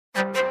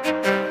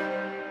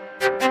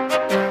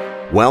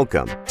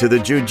Welcome to the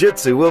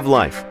Jiu-Jitsu of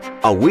Life,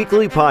 a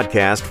weekly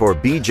podcast for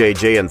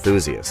BJJ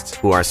enthusiasts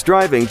who are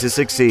striving to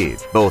succeed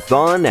both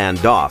on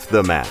and off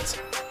the mats.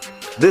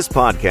 This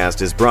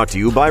podcast is brought to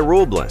you by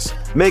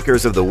Rulebliss,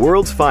 makers of the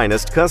world's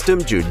finest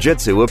custom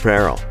Jiu-Jitsu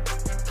apparel.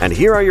 And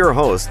here are your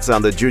hosts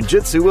on the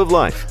Jiu-Jitsu of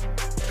Life,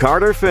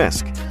 Carter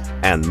Fisk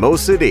and Mo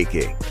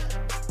Siddiqui.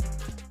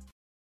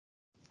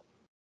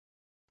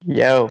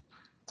 Yo.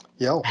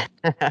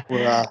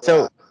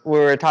 So we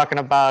were talking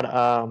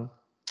about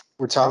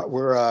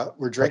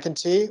we're drinking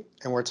tea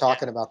and we're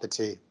talking about the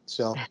tea.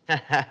 So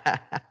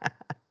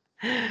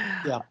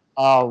yeah.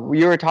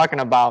 You were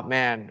talking about,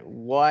 man,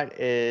 what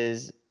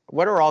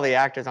are all the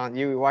actors on?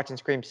 You were watching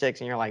Scream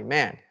 6 and you're like,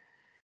 man,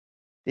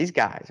 these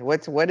guys,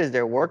 what is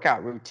their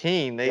workout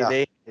routine?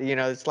 They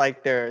it's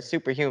like they're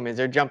superhumans.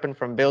 They're jumping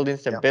from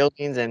buildings to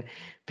buildings and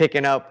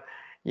picking up,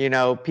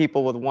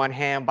 people with one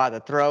hand by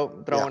the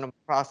throat, throwing them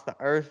across the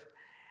earth.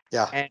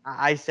 Yeah. And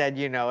I said,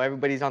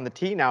 everybody's on the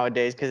tee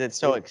nowadays because it's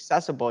so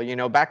accessible.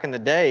 Back in the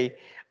day,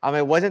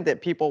 it wasn't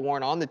that people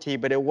weren't on the tee,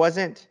 but it was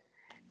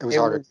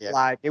harder.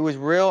 Like, it was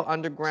real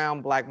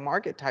underground black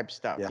market type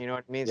stuff. Yeah. You know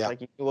what I mean? Yeah. It's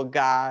like you knew a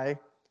guy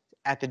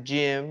at the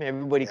gym,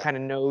 everybody kind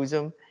of knows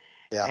him.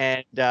 Yeah.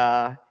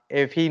 And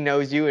if he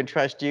knows you and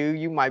trusts you,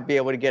 you might be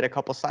able to get a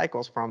couple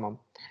cycles from him.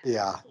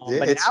 Yeah.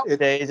 But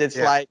nowadays, it's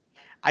like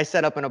I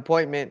set up an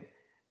appointment,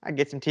 I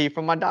get some tea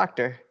from my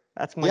doctor.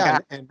 That's my guy.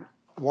 And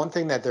one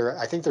thing that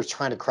I think they're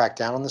trying to crack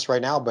down on this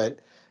right now, but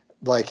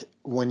like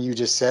when you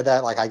just said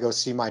that, like I go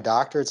see my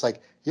doctor, it's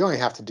like you don't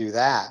even have to do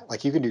that.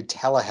 Like you can do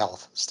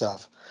telehealth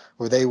stuff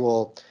where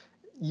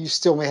you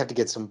still may have to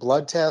get some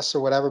blood tests or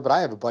whatever, but I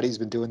have a buddy who's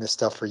been doing this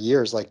stuff for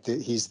years. Like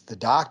he's the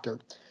doctor,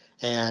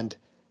 and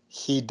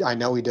I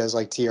know he does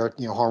like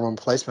hormone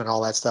replacement and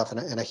all that stuff,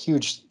 and a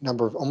huge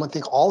number of, I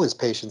think all his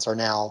patients are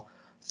now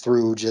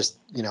through just,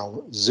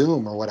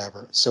 Zoom or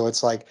whatever. So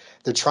it's like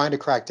they're trying to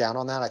crack down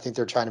on that. I think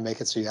they're trying to make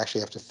it so you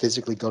actually have to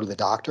physically go to the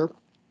doctor.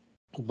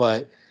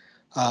 But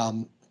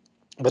then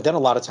a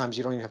lot of times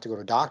you don't even have to go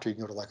to a doctor. You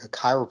can go to like a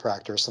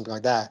chiropractor or something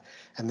like that.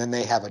 And then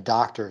they have a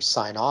doctor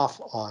sign off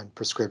on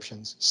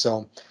prescriptions.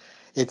 So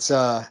it's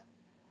funny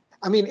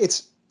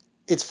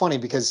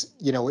because,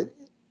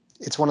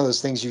 it's one of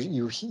those things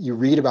you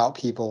read about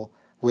people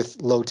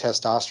with low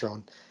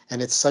testosterone,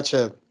 and it's such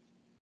a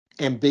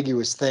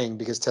ambiguous thing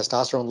because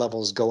testosterone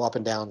levels go up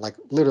and down like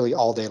literally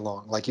all day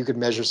long. Like you could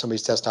measure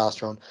somebody's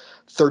testosterone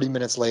 30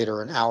 minutes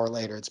later, an hour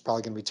later, it's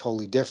probably going to be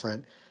totally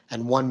different.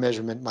 And one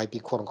measurement might be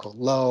quote unquote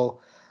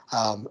low.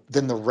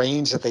 Then the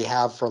range that they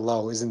have for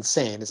low is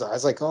insane. It's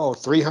like,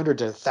 300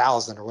 to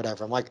 1,000 or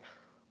whatever. I'm like,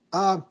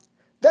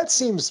 that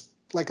seems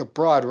like a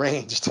broad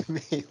range to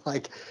me.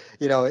 Like,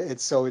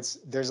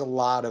 there's a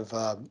lot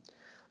of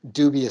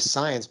dubious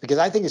science because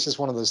I think it's just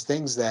one of those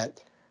things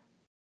that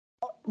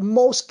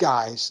most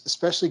guys,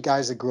 especially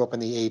guys that grew up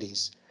in the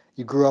 80s,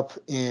 you grew up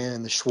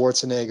in the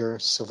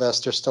Schwarzenegger,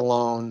 Sylvester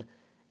Stallone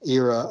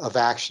era of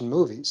action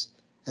movies.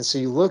 And so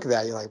you look at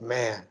that, you're like,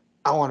 man,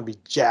 I want to be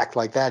jacked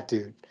like that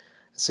dude.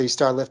 So you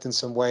start lifting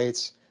some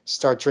weights,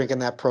 start drinking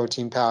that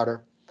protein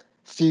powder.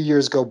 A few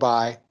years go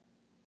by.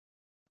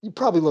 You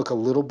probably look a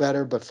little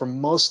better, but for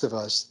most of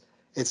us,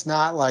 it's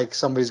not like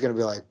somebody's going to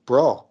be like,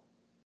 bro,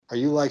 are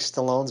you like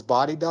Stallone's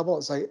body double?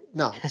 It's like,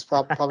 no, it's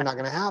probably not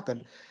going to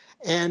happen.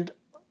 And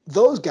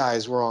those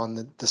guys were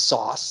on the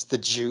sauce, the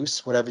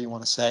juice, whatever you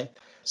want to say.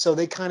 So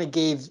they kind of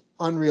gave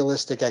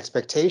unrealistic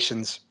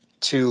expectations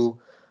to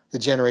the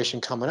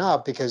generation coming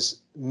up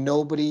because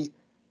nobody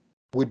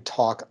would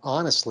talk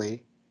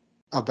honestly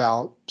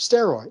about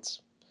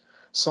steroids.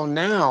 So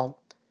now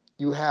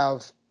you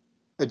have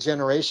a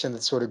generation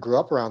that sort of grew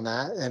up around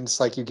that, and it's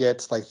like you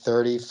get like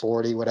 30,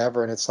 40,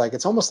 whatever, and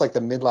it's almost like the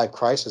midlife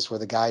crisis where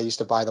the guy used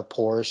to buy the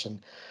Porsche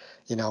and,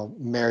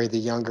 marry the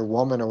younger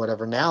woman or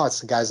whatever. Now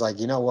it's the guy's like,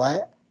 you know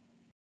what?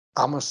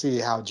 I'm going to see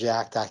how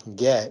jacked I can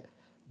get,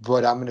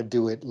 but I'm going to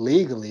do it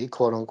legally,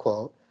 quote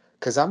unquote,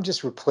 because I'm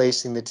just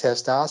replacing the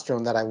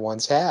testosterone that I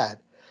once had.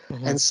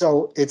 Mm-hmm. And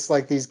so it's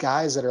like these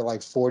guys that are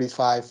like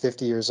 45,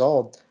 50 years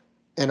old,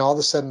 and all of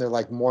a sudden they're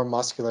like more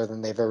muscular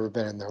than they've ever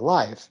been in their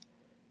life.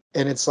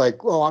 And it's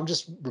like, well,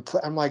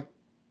 I'm like,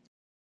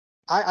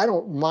 I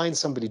don't mind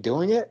somebody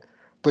doing it,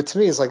 but to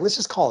me, it's like, let's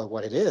just call it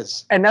what it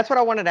is. And that's what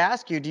I wanted to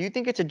ask you. Do you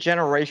think it's a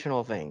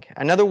generational thing?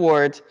 In other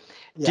words,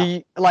 do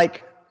you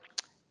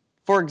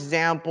for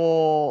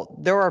example,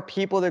 there are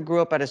people that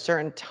grew up at a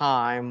certain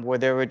time where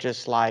they were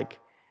just like,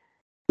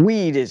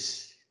 weed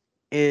is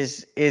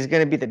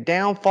going to be the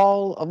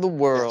downfall of the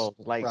world.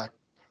 Yes, like right.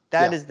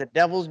 that is the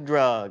devil's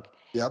drug.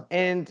 Yep.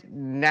 And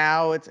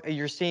now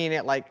you're seeing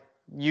it like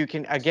you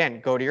can, again,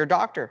 go to your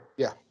doctor.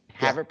 Yeah.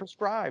 Have it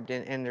prescribed.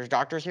 And there's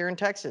doctors here in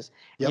Texas,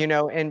 yep.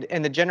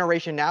 And the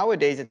generation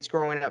nowadays that's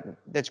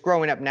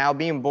growing up now,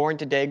 being born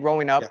today,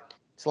 growing up,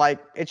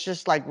 it's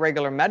just like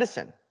regular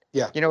medicine.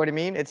 Yeah. You know what I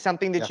mean? It's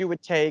something that you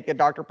would take. A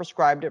doctor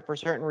prescribed it for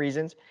certain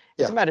reasons.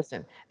 It's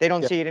medicine. They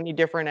don't see it any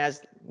different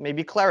as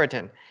maybe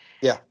Claritin.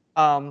 Yeah.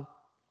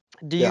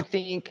 Do you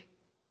think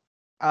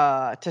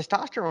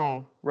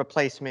testosterone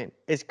replacement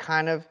is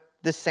kind of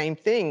the same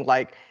thing.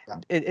 Like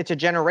it's a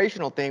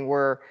generational thing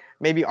where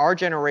maybe our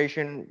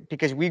generation,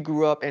 because we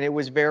grew up and it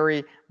was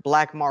very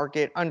black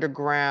market,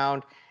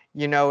 underground,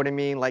 you know what I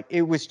mean? Like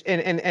it was,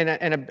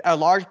 and a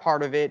large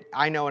part of it,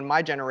 I know in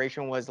my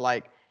generation was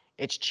like,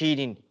 it's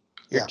cheating.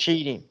 You're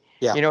cheating.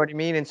 Yeah. You know what I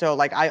mean? And so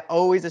like I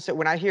always assume,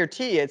 when I hear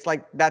tea, it's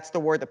like that's the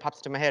word that pops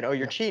into my head. Oh,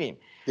 you're cheating.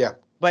 Yeah.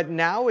 But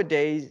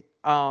nowadays,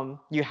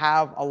 you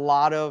have a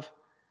lot of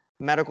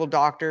medical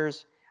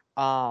doctors,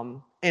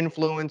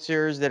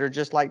 influencers that are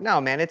just like,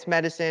 no, man, it's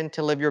medicine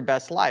to live your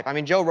best life. I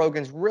mean, Joe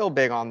Rogan's real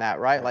big on that,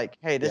 right? Like,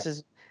 hey, this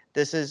is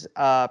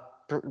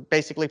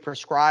basically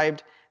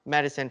prescribed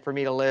medicine for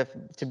me to live,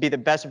 to be the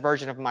best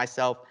version of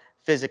myself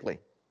physically.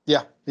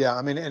 Yeah, yeah.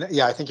 I mean, and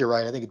yeah, I think you're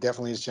right. I think it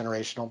definitely is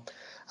generational,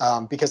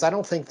 because I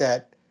don't think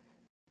that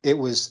it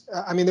was.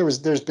 I mean, there's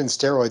been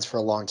steroids for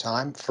a long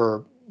time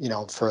for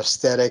for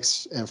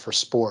aesthetics and for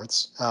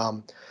sports,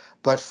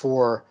 but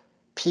for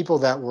people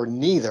that were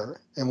neither.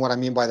 And what I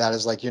mean by that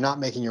is like you're not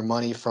making your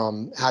money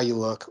from how you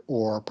look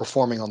or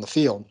performing on the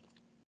field.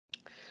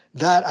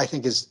 That I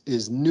think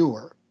is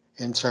newer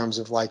in terms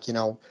of like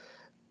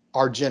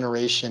our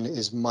generation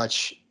is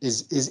much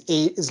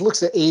is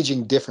looks at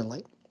aging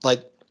differently.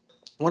 Like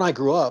when I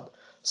grew up,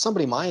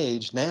 somebody my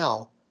age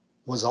now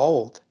was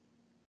old.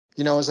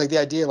 It's like the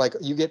idea like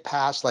you get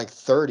past like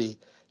 30,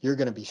 you're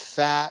going to be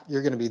fat,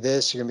 you're going to be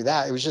this, you're going to be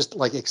that. It was just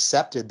like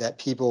accepted that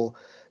people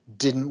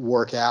didn't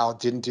work out,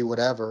 didn't do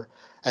whatever.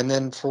 And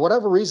then for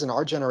whatever reason,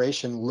 our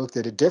generation looked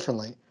at it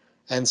differently.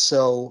 And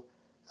so,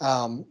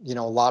 a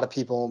lot of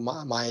people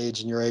my age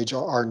and your age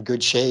are in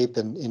good shape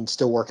and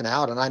still working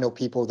out. And I know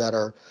people that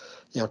are,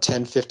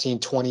 10, 15,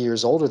 20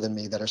 years older than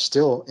me that are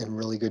still in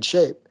really good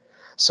shape.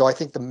 So I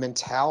think the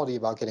mentality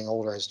about getting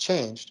older has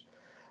changed.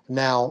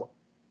 Now,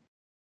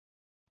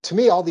 to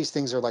me, all these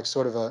things are like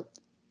sort of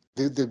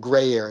the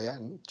gray area,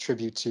 and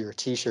tribute to your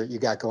t-shirt you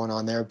got going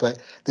on there. But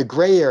the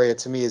gray area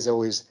to me is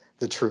always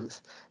the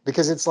truth,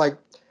 because it's like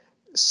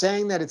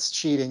saying that it's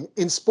cheating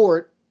in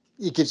sport,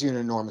 it gives you an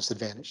enormous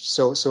advantage.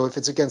 So if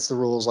it's against the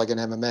rules, like in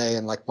MMA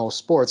and like most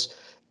sports,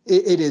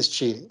 it is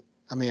cheating.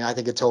 I mean, I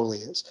think it totally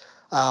is.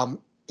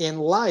 In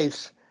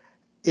life,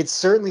 it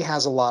certainly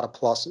has a lot of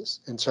pluses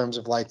in terms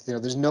of like,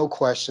 there's no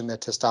question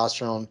that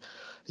testosterone,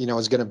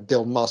 is going to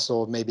build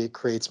muscle. Maybe it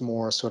creates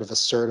more sort of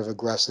assertive,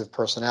 aggressive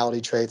personality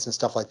traits and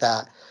stuff like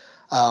that.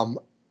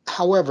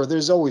 However,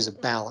 there's always a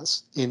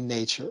balance in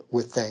nature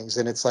with things.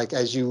 And it's like,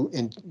 as you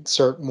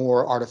insert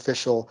more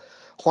artificial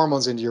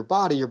hormones into your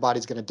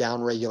body's going to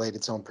downregulate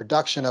its own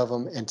production of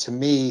them. And to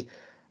me,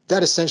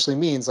 that essentially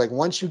means like,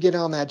 once you get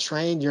on that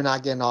train, you're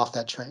not getting off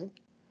that train.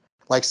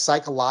 Like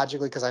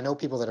psychologically, because I know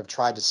people that have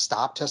tried to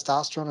stop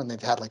testosterone and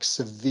they've had like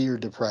severe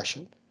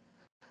depression.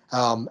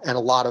 And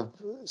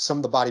some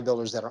of the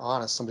bodybuilders that are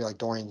honest, somebody like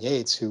Dorian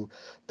Yates, who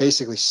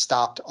basically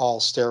stopped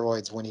all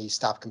steroids when he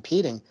stopped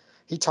competing,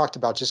 he talked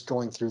about just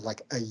going through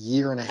like a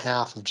year and a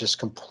half of just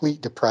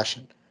complete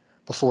depression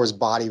before his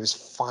body was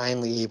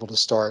finally able to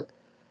start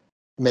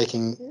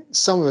making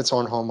some of its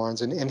own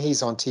hormones. And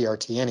he's on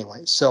TRT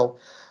anyway. So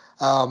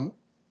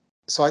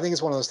I think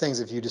it's one of those things,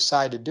 if you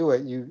decide to do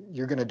it,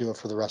 you're going to do it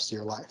for the rest of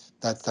your life.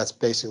 That's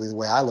basically the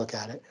way I look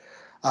at it.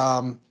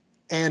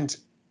 And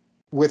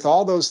with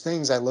all those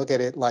things, I look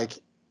at it like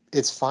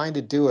it's fine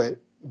to do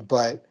it,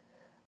 but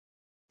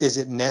is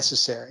it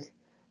necessary?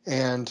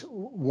 And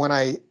when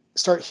I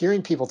start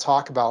hearing people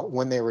talk about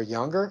when they were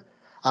younger,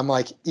 I'm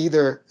like,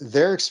 either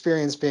their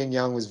experience being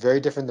young was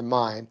very different than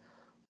mine,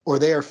 or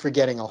they are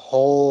forgetting a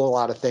whole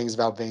lot of things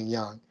about being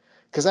young.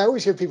 Because I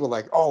always hear people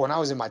like, oh, when I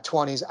was in my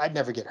 20s, I'd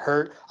never get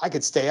hurt. I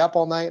could stay up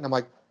all night. And I'm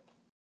like,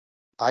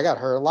 I got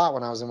hurt a lot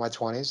when I was in my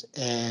 20s.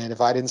 And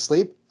if I didn't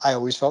sleep, I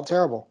always felt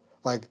terrible.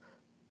 Like,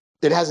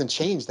 it hasn't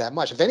changed that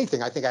much. If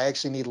anything, I think I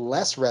actually need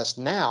less rest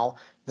now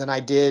than I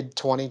did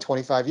 20,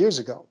 25 years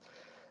ago.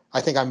 I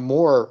think I'm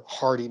more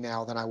hardy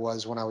now than I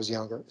was when I was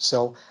younger.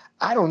 So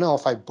I don't know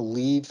if I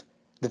believe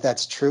that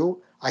that's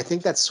true. I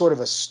think that's sort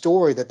of a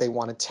story that they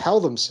want to tell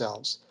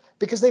themselves,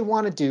 because they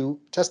want to do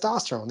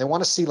testosterone. They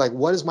want to see like,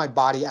 what is my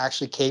body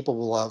actually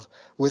capable of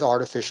with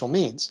artificial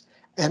means?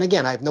 And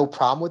again, I have no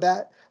problem with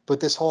that. But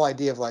this whole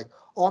idea of like,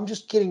 oh, I'm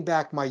just getting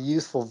back my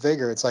youthful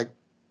vigor. It's like,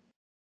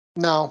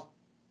 no,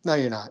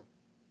 you're not.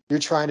 You're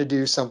trying to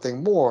do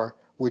something more,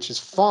 which is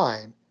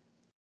fine.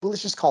 But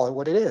let's just call it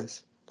what it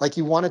is. Like,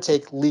 you want to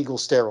take legal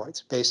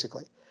steroids,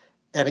 basically.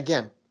 And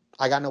again,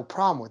 I got no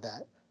problem with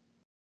that.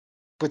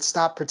 But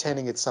stop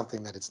pretending it's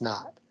something that it's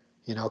not,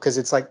 because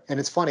it's like, and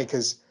it's funny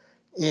because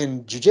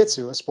in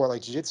jiu-jitsu, a sport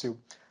like jiu-jitsu,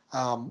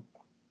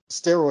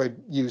 steroid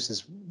use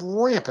is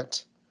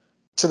rampant,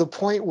 to the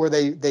point where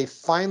they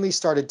finally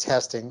started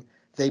testing.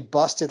 They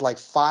busted like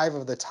 5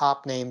 of the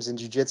top names in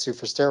jiu-jitsu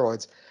for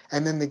steroids.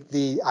 And then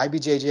the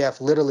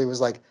IBJJF literally was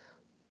like,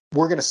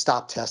 we're going to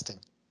stop testing.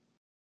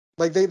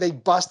 Like they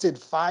busted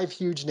 5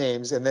 huge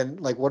names. And then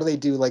like, what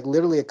do? Like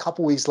literally a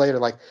couple weeks later,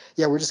 like,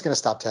 yeah, we're just going to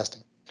stop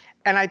testing.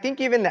 And I think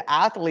even the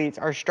athletes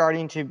are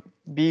starting to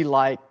be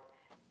like,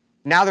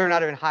 now they're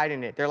not even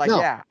hiding it. They're like, No.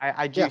 yeah,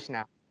 I juice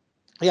now.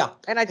 Yeah.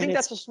 And I think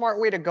that's a smart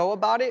way to go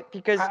about it,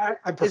 because I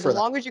as prefer that.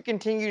 long as you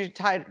continue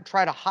to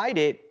try to hide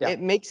it, Yeah.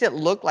 it makes it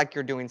look like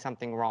you're doing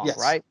something wrong, Yes.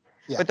 right?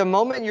 Yeah. But the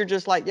moment you're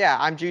just like, yeah,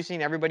 I'm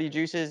juicing, everybody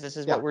juices, this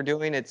is what we're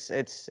doing,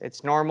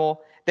 it's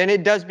normal, then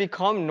it does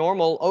become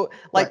normal. Oh,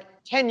 like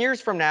 10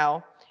 years from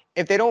now,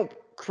 if they don't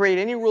create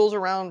any rules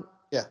around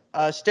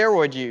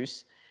steroid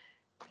use,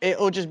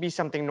 it'll just be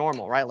something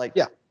normal, right? Like,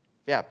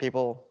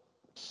 people.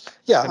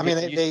 Yeah, I mean,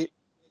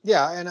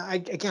 and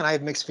I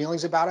have mixed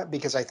feelings about it,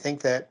 because I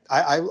think that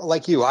I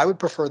like you, I would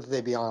prefer that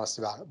they be honest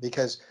about it,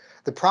 because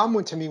the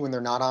problem to me when they're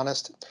not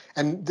honest,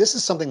 and this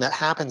is something that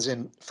happens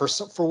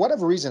for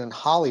whatever reason in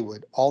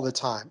Hollywood all the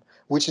time,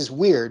 which is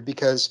weird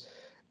because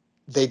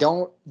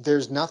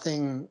there's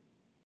nothing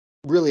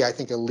really, I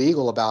think,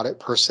 illegal about it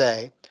per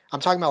se.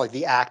 I'm talking about like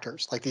the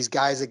actors, like these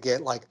guys that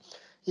get like,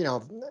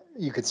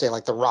 you could say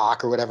like The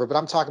Rock or whatever, but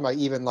I'm talking about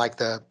even like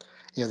the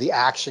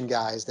action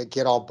guys that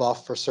get all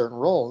buff for certain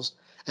roles.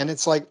 And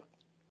it's like,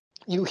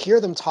 you hear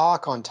them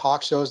talk on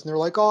talk shows and they're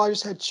like, oh, I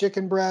just had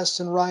chicken breasts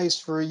and rice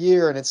for a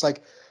year. And it's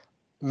like,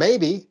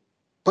 maybe,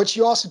 but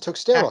you also took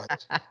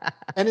steroids.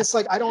 And it's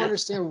like, I don't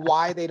understand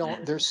why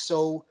they're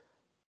so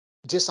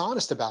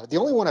dishonest about it. The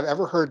only one I've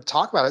ever heard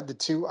talk about it, the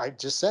two I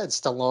just said,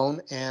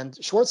 Stallone and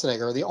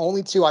Schwarzenegger, are the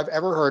only two I've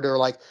ever heard are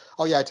like,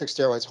 oh yeah, I took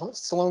steroids.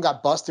 Stallone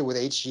got busted with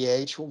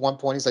HGH at one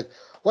point. He's like,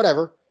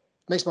 whatever,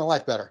 makes my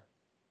life better.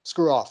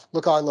 Screw off.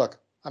 Look how I look.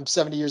 I'm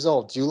 70 years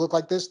old. Do you look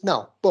like this?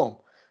 No. Boom.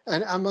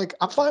 And I'm like,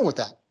 I'm fine with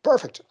that.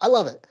 Perfect. I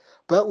love it.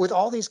 But with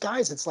all these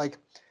guys, it's like,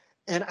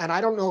 and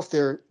I don't know if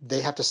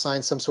they have to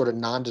sign some sort of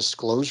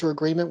non-disclosure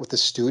agreement with the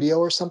studio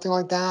or something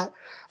like that.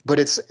 But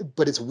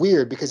it's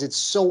weird because it's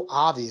so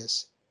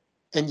obvious,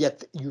 and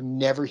yet you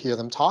never hear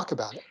them talk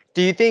about it.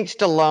 Do you think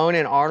Stallone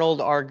and Arnold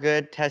are a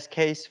good test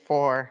case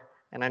for?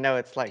 And I know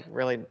it's like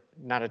really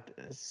not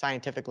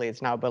scientifically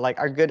it's not, but like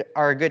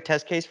are a good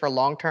test case for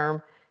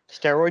long-term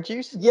steroid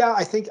use? Yeah,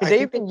 I think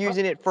they've been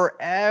using it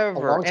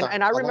forever. A long time,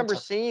 and I remember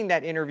seeing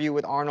that interview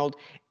with Arnold,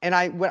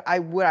 and what I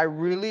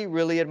really,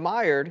 really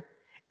admired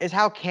is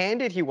how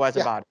candid he was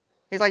about it.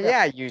 He's like,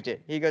 yeah, I used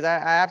it. He goes, I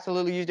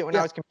absolutely used it when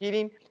I was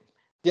competing.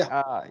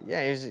 Yeah.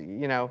 He's,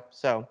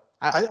 so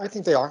I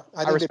think they are.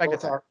 I think they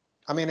both are.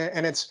 I mean,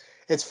 and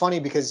it's funny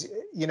because,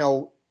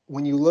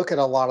 when you look at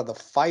a lot of the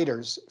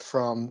fighters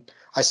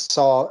I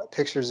saw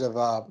pictures of,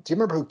 do you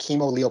remember who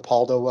Kimo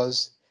Leopoldo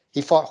was?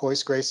 He fought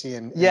Royce Gracie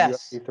in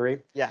UFC 3.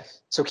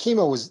 Yes. So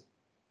Kimo was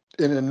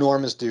an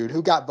enormous dude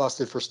who got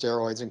busted for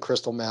steroids and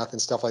crystal meth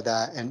and stuff like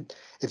that. And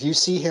if you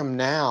see him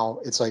now,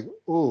 it's like,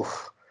 ooh,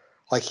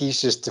 like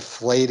he's just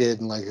deflated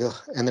and like, ugh.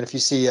 And then if you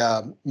see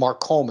Mark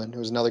Coleman,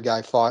 who's another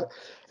guy fought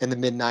in the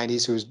mid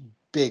 90s, who was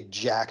big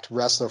jacked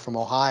wrestler from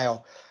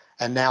Ohio,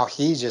 and now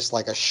he's just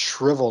like a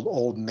shriveled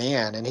old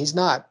man. And he's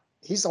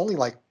only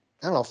like,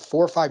 I don't know,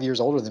 4 or 5 years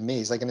older than me.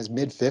 He's like in his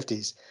mid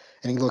 50s,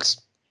 and he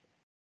looks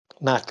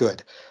not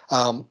good.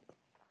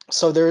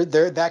 So there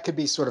that could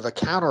be sort of a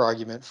counter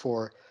argument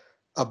for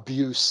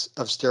abuse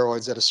of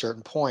steroids at a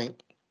certain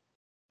point,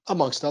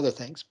 amongst other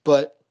things.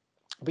 But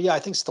yeah, I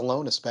think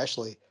Stallone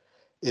especially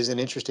is an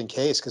interesting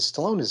case because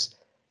Stallone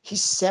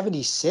he's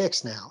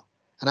 76 now.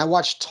 And I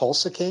watched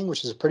Tulsa King,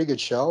 which is a pretty good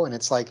show, and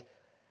it's like,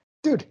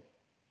 dude,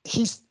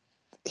 he's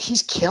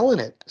killing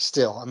it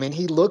still. I mean,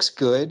 he looks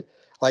good.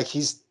 Like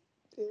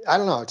I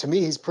don't know, to me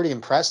he's pretty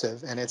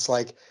impressive. And it's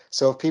like,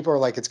 so if people are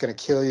like, it's going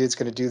to kill you, it's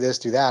going to do this,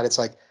 do that, it's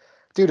like,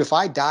 dude, if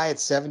I die at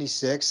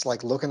 76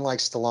 like looking like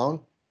Stallone,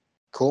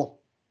 cool.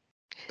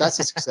 That's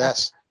a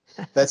success.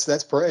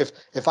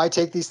 If I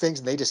take these things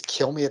and they just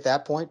kill me at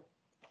that point,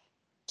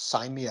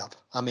 sign me up.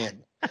 I'm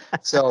in.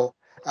 So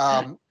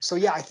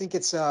yeah, I think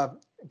it's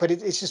but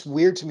it's just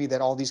weird to me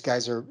that all these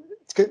guys are.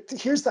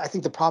 Here's I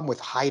think the problem with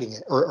hiding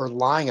it or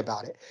lying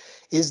about it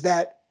is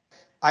that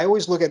I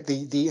always look at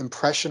the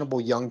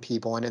impressionable young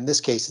people, and in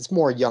this case, it's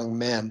more young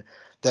men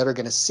that are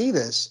going to see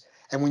this.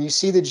 And when you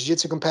see the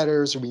jiu-jitsu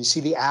competitors or when you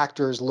see the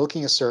actors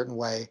looking a certain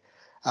way,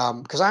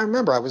 because I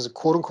remember I was a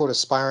quote unquote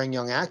aspiring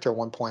young actor at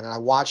one point, and I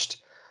watched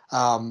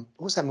what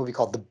was that movie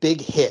called? The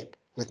Big Hit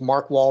with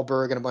Mark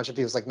Wahlberg and a bunch of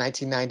people. It was like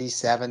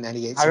 1997,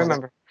 98. I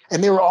remember. Like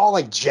and they were all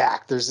like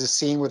jacked. There's this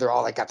scene where they're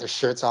all like got their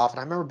shirts off, and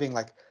I remember being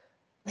like,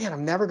 man,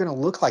 I'm never going to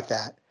look like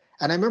that.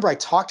 And I remember I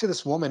talked to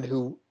this woman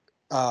who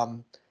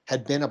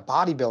had been a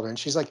bodybuilder, and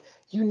she's like,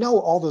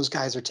 all those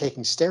guys are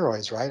taking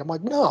steroids, right? I'm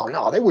like,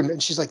 no, they wouldn't.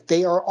 And she's like,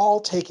 they are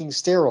all taking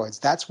steroids.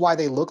 That's why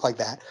they look like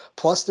that.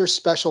 Plus there's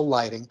special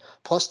lighting.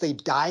 Plus they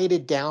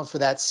dieted down for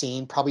that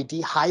scene, probably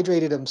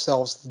dehydrated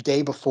themselves the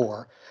day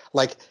before.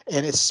 Like,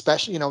 and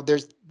especially,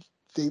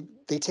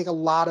 they take a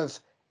lot of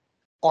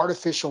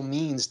artificial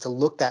means to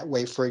look that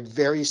way for a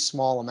very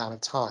small amount of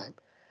time.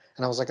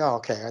 And I was like, oh,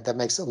 okay, that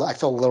makes it, I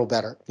felt a little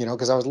better,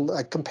 because I was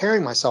like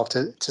comparing myself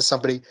to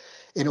somebody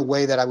in a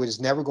way that I was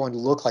never going to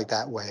look like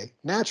that way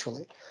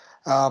naturally.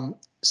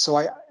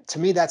 So to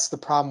me, that's the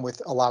problem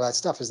with a lot of that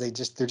stuff is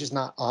they're just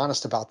not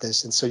honest about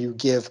this. And so you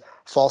give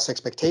false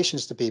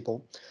expectations to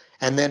people.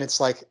 And then it's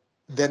like,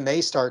 then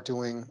they start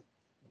doing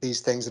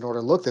these things in order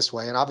to look this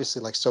way. And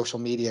obviously like social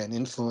media and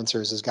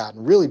influencers has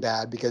gotten really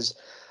bad because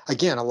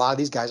again, a lot of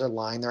these guys are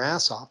lying their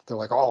ass off. They're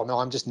like, oh no,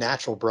 I'm just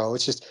natural, bro.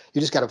 It's just,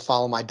 you just got to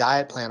follow my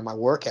diet plan and my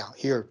workout.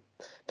 Here,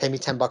 pay me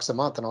 $10 a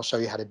month and I'll show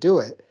you how to do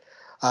it.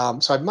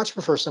 So I'd much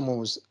prefer someone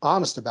who was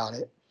honest about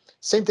it.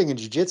 Same thing in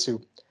jiu-jitsu.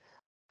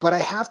 But I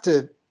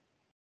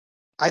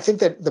think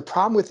that the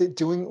problem with it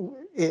doing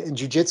in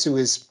jiu-jitsu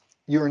is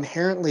you're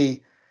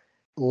inherently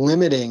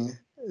limiting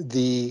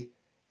the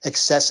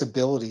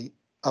accessibility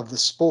of the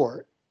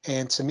sport.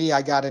 And to me,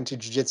 I got into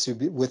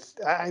jiu-jitsu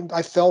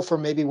I fell for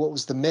maybe what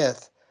was the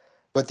myth,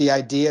 but the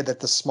idea that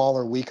the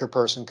smaller, weaker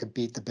person could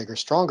beat the bigger,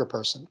 stronger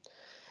person.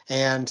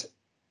 And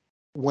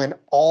when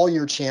all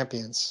your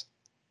champions,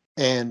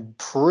 and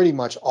pretty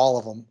much all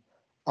of them,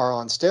 are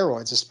on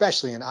steroids,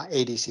 especially in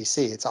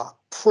ADCC, it's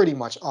pretty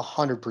much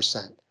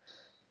 100%.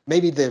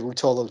 Maybe the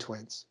Ruotolo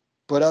twins,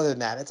 but other than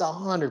that, it's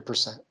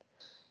 100%.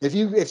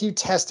 If you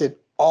tested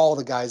all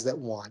the guys that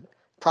won,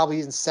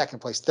 probably in second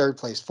place, third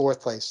place,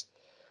 fourth place,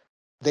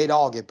 they'd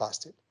all get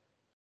busted.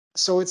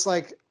 So it's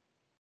like,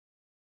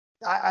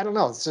 I don't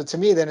know. So to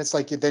me, then it's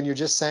like, then you're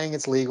just saying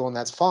it's legal and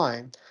that's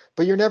fine,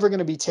 but you're never going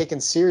to be taken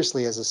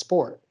seriously as a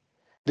sport,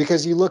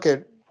 because you look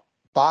at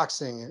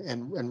boxing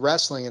and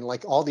wrestling and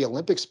like all the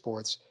Olympic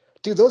sports,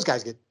 dude, those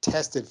guys get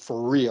tested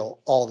for real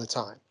all the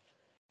time.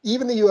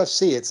 Even the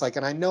UFC, it's like,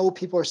 and I know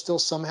people are still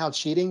somehow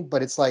cheating,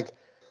 but it's like,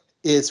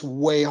 it's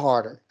way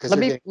harder because they're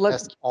getting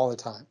tested all the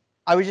time.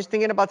 I was just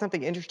thinking about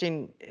something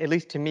interesting, at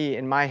least to me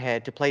in my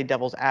head, to play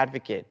devil's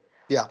advocate.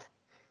 Yeah.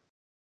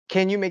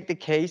 Can you make the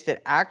case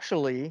that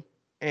actually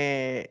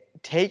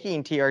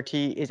taking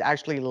TRT is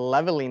actually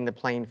leveling the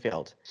playing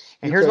field?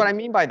 And here's what I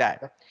mean by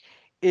that.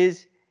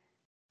 Is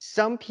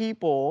some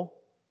people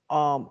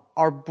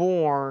are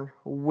born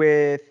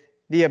with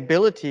the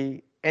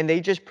ability and they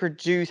just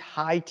produce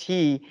high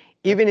T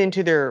even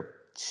into their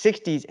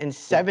 60s and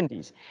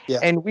 70s. Yeah.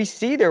 And we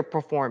see their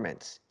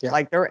performance. Yeah.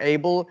 Like they're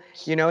able,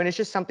 and it's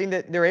just something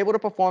that they're able to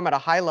perform at a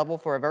high level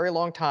for a very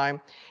long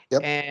time.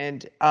 Yep.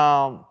 And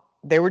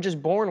they were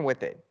just born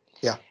with it.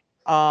 Yeah.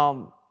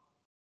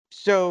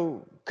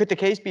 So could the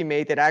case be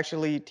made that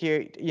actually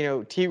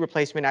T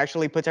replacement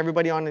actually puts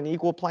everybody on an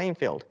equal playing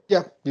field?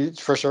 Yeah,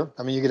 for sure.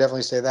 I mean, you could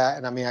definitely say that.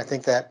 And I mean, I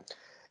think that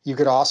you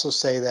could also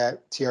say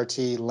that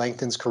TRT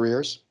lengthens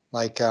careers.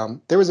 Like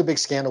there was a big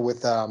scandal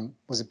with,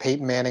 was it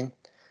Peyton Manning,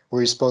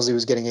 where he supposedly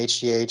was getting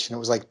HGH and it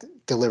was like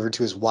delivered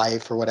to his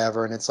wife or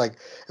whatever. And it's like,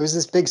 it was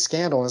this big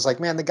scandal. And it's like,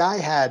 man, the guy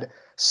had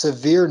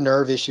severe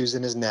nerve issues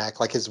in his neck.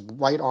 Like his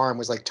right arm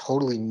was like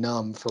totally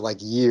numb for like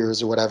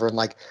years or whatever. And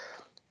like,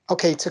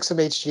 okay, he took some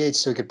HGH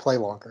so he could play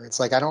longer. It's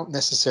like, I don't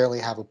necessarily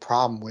have a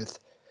problem with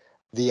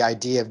the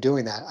idea of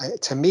doing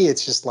that. To me,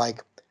 it's just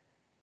like,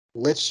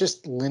 let's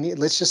just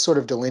sort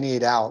of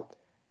delineate out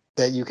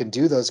that you can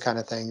do those kind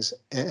of things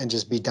and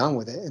just be done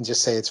with it and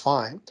just say it's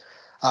fine.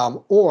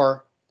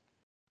 Or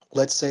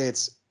let's say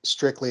it's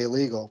strictly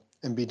illegal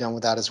and be done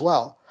with that as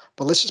well.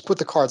 But let's just put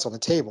the cards on the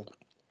table.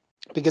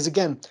 Because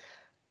again,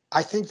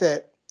 I think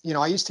that,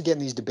 I used to get in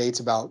these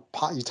debates about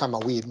pot, you talking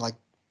about weed,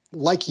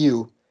 like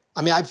you.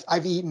 I mean,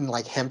 I've eaten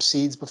like hemp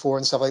seeds before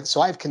and stuff like that.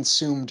 So I've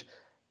consumed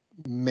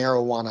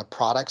marijuana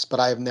products, but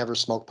I have never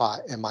smoked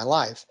pot in my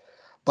life.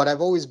 But I've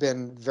always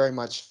been very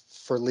much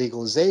for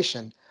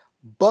legalization.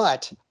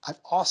 But I've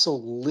also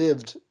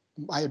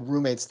I had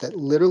roommates that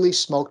literally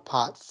smoked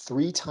pot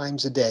 3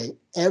 times a day,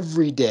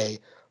 every day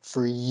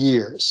for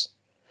years.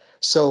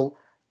 So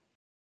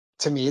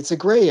to me, it's a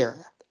gray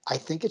area. I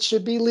think it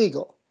should be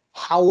legal.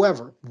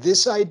 However,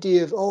 this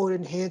idea of, it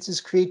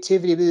enhances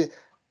creativity,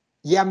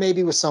 yeah,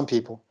 maybe with some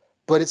people,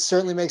 but it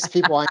certainly makes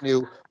people I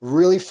knew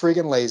really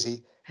freaking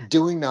lazy,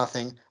 doing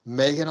nothing,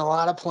 making a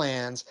lot of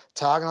plans,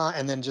 talking on,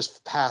 and then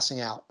just passing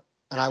out.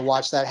 And I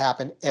watch that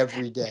happen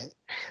every day.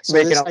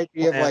 So this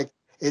idea of like,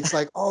 it's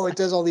like, it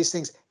does all these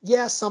things.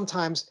 Yeah,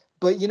 sometimes,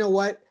 but you know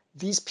what?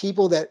 These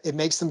people that it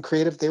makes them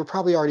creative, they were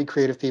probably already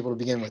creative people to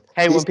begin with.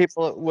 Hey,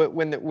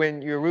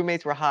 when your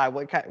roommates were high,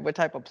 what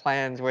type of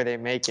plans were they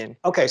making?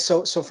 Okay,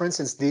 so for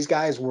instance, these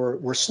guys were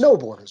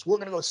snowboarders. We're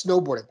gonna go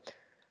snowboarding.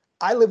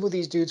 I lived with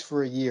these dudes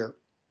for a year.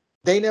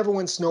 They never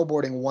went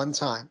snowboarding one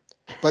time,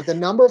 but the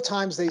number of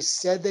times they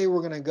said they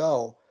were gonna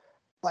go,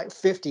 like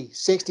 50,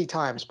 60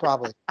 times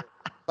probably.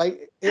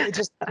 Like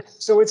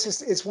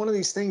it's one of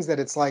these things that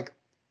it's like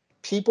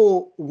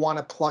people want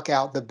to pluck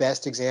out the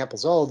best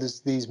examples.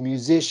 These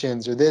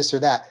musicians or this or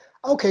that.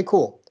 Okay,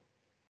 cool.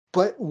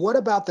 But what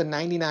about the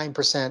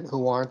 99%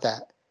 who aren't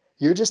that?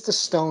 You're just a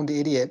stoned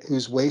idiot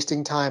who's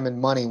wasting time and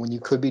money when you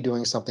could be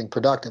doing something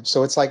productive.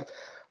 So it's like,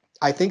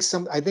 I think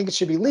it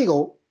should be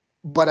legal,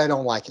 but I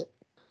don't like it.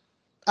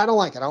 I don't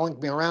like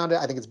being around it.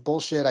 I think it's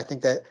bullshit. I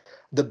think that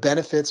the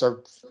benefits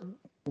are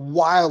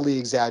wildly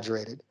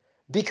exaggerated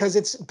because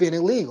it's been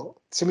illegal.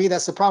 To me,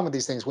 that's the problem with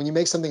these things. When you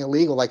make something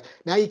illegal, like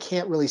now you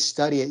can't really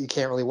study it. You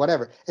can't really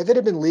whatever. If it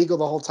had been legal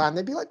the whole time,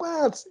 they'd be like,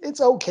 well,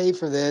 it's okay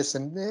for this.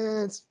 And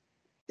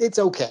it's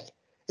okay.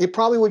 It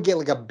probably would get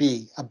like a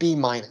B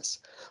minus.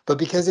 But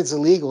because it's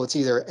illegal, it's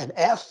either an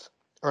F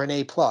or an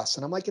A plus.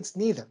 And I'm like, it's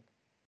neither.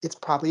 It's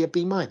probably a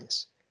B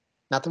minus.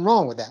 Nothing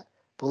wrong with that.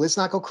 but let's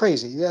not go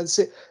crazy. Yeah,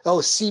 oh,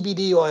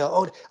 CBD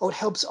oil. Oh, it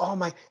helps all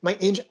my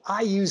injury.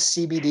 I use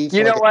CBD for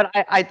You know what?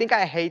 I think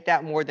I hate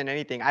that more than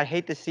anything. I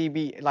hate the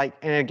CB, like,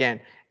 and again,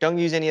 don't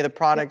use any of the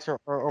products or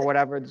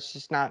whatever. It's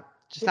just not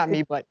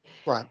me. But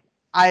right.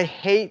 I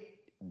hate,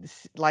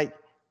 like,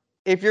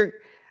 if you're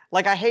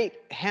like, I hate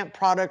hemp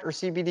product or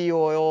CBD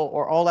oil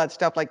or all that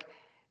stuff. Like,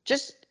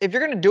 just if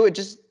you're gonna do it,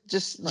 just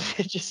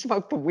just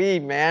smoke the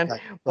weed, man,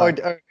 Right.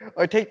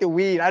 or take the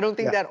weed. I don't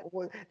think Yeah.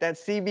 that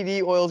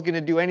CBD oil is gonna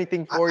do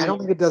anything for you. I don't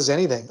think it does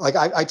anything. Like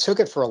I took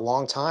it for a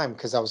long time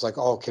because I was like,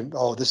 oh,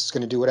 this is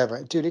going to do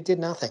whatever. Dude, it did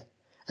nothing.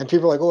 And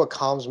people are like, oh, it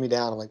calms me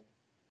down. I'm like,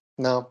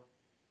 no.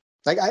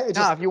 Like I No,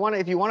 just if you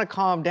want to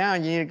calm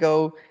down, you need to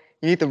go.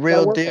 You need the gotta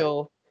real work at it.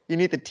 deal. You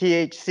need the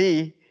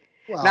THC.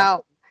 Well,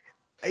 Now,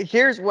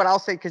 here's what I'll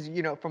say, because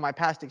from my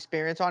past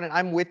experience on it,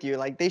 I'm with you.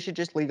 Like, they should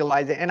just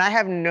legalize it, and I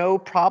have no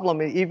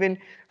problem even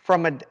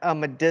from a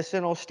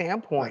medicinal right.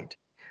 standpoint.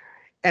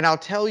 And I'll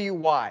tell you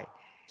why.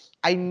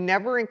 I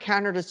never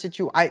encountered a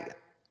situation.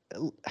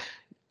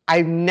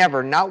 I've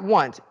never, not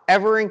once,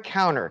 ever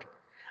encountered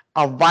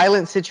a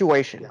violent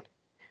situation Yeah.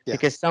 Yeah.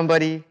 because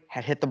somebody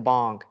had hit the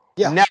bong.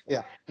 Yeah. Never,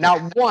 Yeah.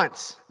 not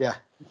once. Yeah.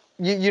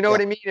 You know Yeah.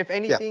 what I mean? If Yeah.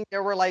 anything, they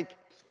were like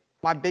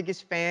my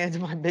biggest fans,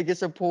 my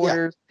biggest Yeah.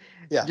 supporters.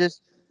 Yeah.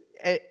 Just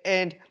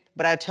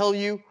but I tell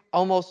you,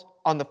 almost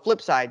on the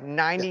flip side,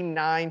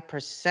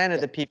 99% of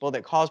Yeah. the people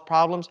that cause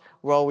problems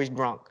were always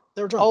drunk.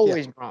 They were drunk. Yeah.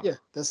 Always drunk. Yeah.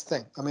 That's the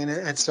thing. I mean,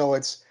 and so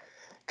it's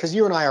because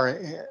you and I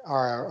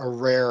are a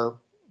rare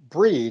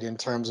breed in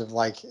terms of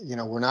like,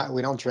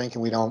 we don't drink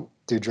and we don't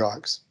do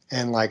drugs.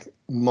 And like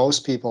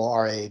most people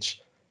our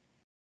age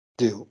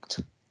do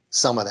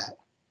some of that,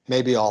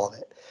 maybe all of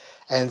it.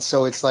 And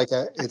so it's like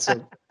it's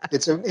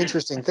an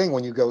interesting thing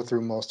when you go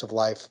through most of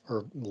life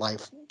or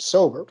life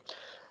sober,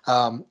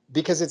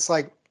 because it's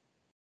like,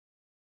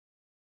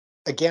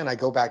 again, I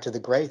go back to the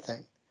gray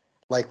thing,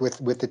 like with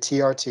the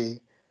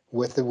TRT,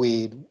 with the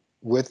weed,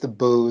 with the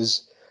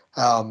booze.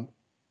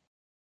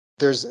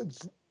 There's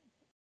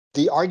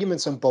the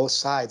arguments on both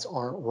sides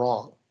aren't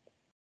wrong.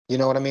 You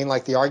know what I mean?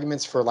 Like the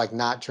arguments for like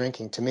not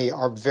drinking to me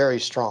are very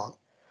strong.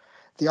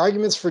 The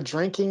arguments for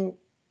drinking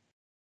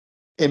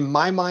in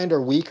my mind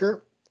are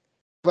weaker,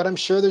 but I'm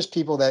sure there's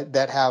people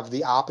that have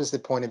the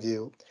opposite point of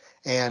view.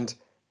 And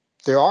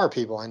there are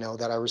people I know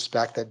that I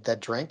respect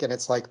that drink, and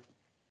it's like,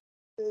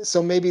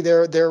 so maybe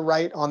they're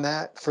right on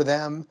that for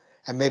them,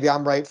 and maybe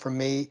I'm right for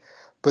me.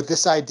 But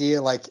this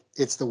idea like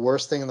it's the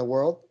worst thing in the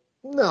world,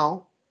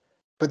 no.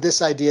 But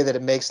this idea that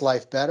it makes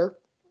life better,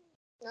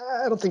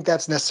 I don't think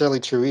that's necessarily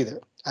true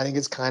either. I think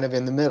it's kind of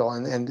in the middle,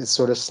 and it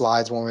sort of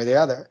slides one way or the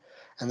other.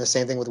 And the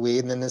same thing with weed,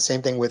 and then the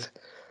same thing with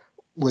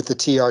the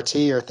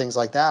TRT or things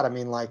like that. I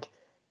mean, like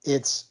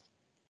it's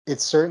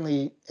it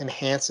certainly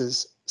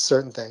enhances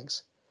certain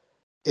things.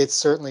 It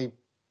certainly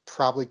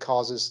probably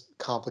causes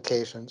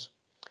complications.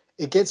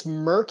 It gets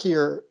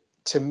murkier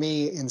to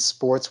me in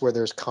sports where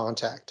there's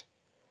contact.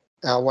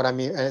 What I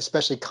mean, and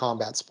especially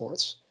combat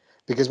sports,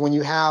 because when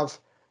you have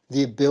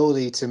the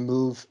ability to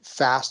move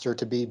faster,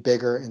 to be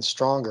bigger and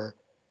stronger,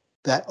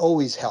 that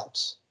always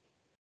helps.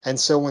 And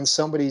so when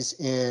somebody's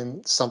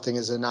in something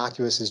as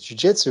innocuous as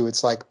jiu-jitsu,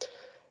 it's like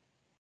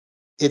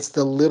it's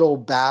the little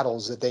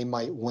battles that they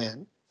might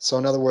win. So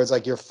in other words,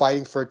 like you're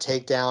fighting for a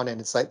takedown, and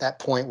it's like that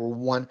point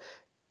where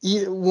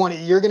either one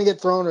you're going to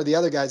get thrown or the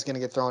other guy's going to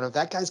get thrown. If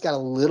that guy's got a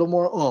little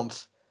more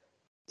oomph,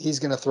 he's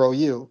going to throw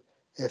you.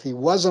 If he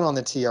wasn't on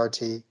the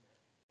TRT,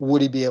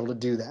 would he be able to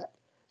do that?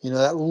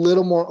 That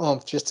little more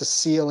oomph just to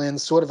seal in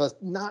sort of a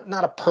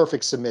not a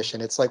perfect submission.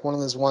 It's like one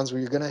of those ones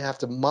where you're going to have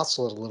to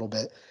muscle it a little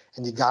bit,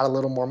 and you got a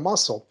little more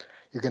muscle,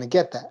 you're going to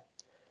get that.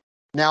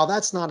 Now,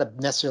 that's not a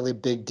necessarily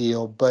big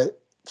deal,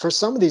 but for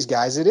some of these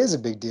guys, it is a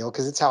big deal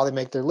because it's how they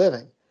make their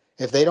living.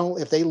 If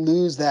they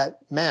lose that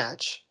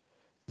match,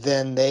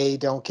 then they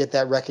don't get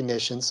that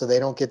recognition. So they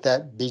don't get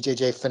that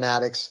BJJ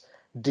Fanatics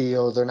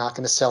deal. They're not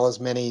going to sell as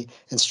many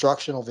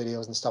instructional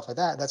videos and stuff like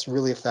that. That's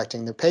really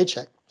affecting their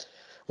paycheck.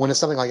 When it's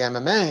something like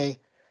MMA,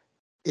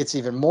 it's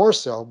even more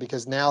so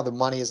because now the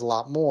money is a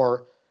lot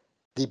more.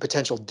 The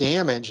potential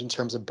damage in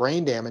terms of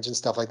brain damage and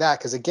stuff like that.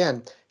 Because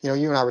again, you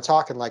and I were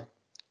talking, like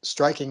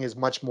striking is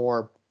much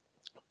more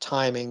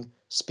timing,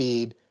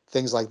 speed,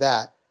 things like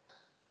that.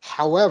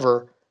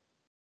 However,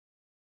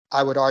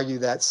 I would argue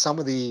that some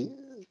of the,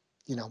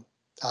 you know,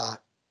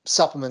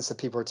 supplements that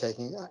people are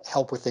taking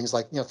help with things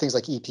like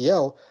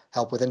EPO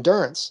help with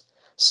endurance.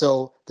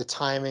 So the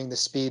timing, the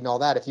speed, and all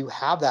that. If you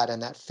have that in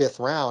that fifth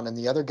round, and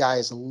the other guy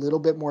is a little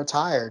bit more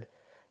tired,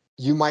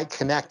 you might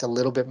connect a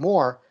little bit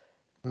more.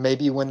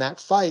 Maybe you win that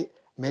fight.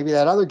 Maybe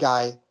that other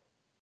guy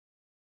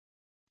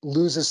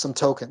loses some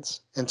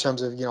tokens in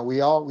terms of,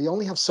 we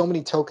only have so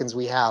many tokens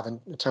we have in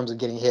terms of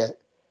getting hit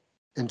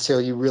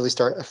until you really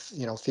start,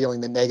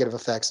 feeling the negative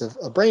effects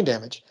of brain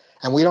damage.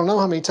 And we don't know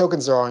how many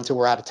tokens there are until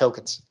we're out of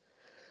tokens.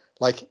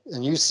 Like,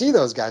 and you see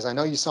those guys. I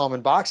know you saw them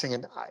in boxing,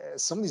 and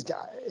some of these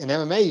guys in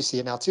MMA, you see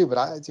it now too. But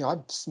I've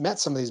met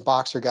some of these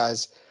boxer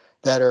guys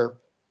that are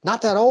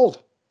not that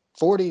old,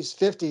 40s,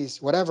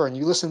 50s, whatever. And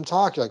you listen to them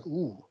talk, you're like,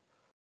 ooh,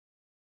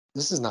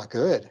 this is not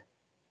good.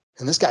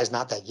 And this guy's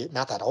not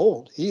that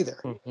old either.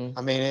 Mm-hmm.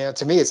 I mean,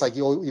 to me, it's like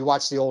you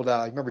watch the old. You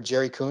remember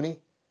Jerry Cooney?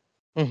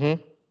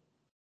 Mm-hmm.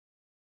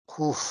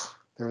 Oof,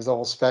 there was a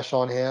whole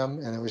special on him,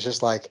 and it was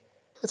just like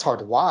it's hard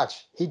to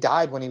watch. He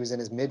died when he was in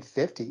his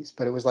mid-50s,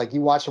 but it was like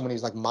you watch him when he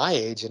was like my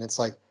age, and it's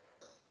like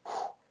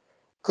whew,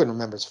 couldn't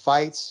remember his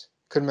fights,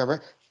 couldn't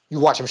remember. You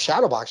watch him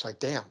shadow box, like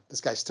damn,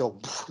 this guy's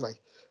still like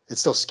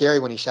it's still scary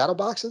when he shadow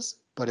boxes,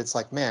 but it's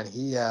like man,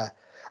 he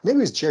maybe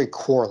it was Jerry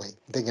Corley.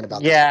 I'm thinking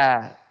about that.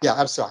 Yeah. Yeah,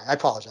 I'm sorry, I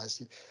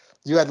apologize.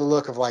 You had the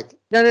look of like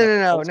No.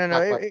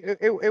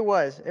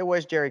 It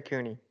was Jerry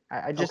Cooney.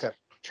 I just okay.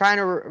 trying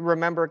to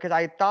remember because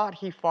I thought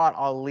he fought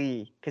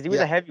Ali because he was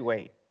Yeah. a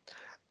heavyweight.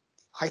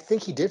 I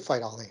think he did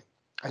fight Ali.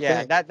 I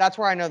Yeah, think. that's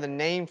where I know the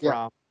name Yeah.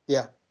 from.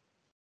 Yeah.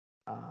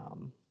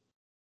 Um,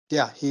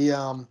 Yeah. He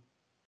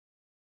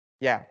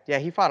yeah,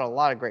 he fought a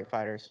lot of great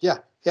fighters. yeah.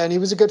 Yeah, and he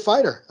was a good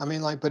fighter. I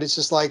mean, like, but it's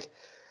just like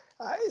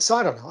so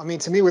I don't know. I mean,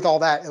 to me, with all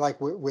that,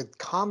 like with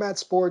combat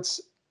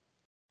sports,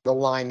 the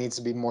line needs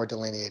to be more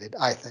delineated,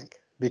 I think,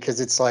 because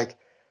it's like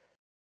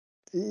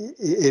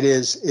it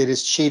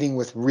is cheating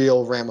with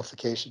real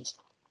ramifications.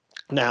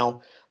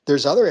 Now,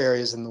 there's other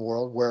areas in the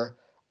world where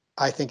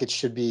I think it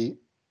should be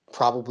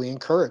probably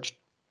encouraged.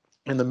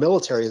 And the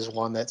military is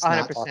one that's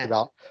not talked 100%.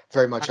 about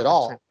very much at 100%.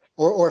 all.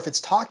 Or if it's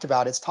talked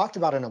about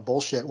in a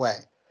bullshit way.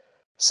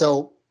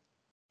 So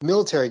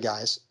military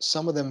guys,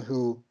 some of them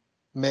who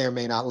may or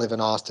may not live in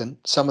Austin,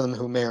 some of them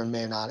who may or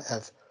may not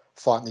have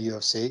fought in the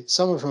UFC,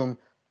 some of whom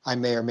I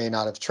may or may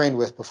not have trained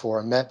with before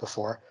and met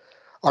before,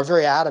 are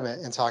very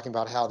adamant in talking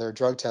about how they're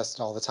drug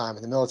tested all the time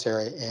in the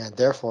military and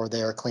therefore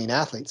they are clean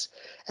athletes.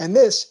 And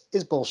this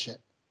is bullshit.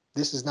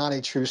 This is not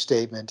a true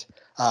statement.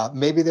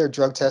 Maybe they're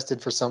drug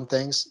tested for some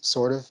things,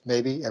 sort of,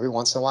 maybe every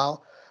once in a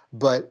while.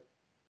 But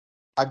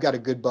I've got a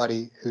good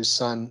buddy whose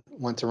son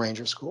went to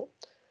Ranger School.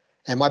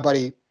 And my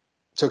buddy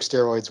took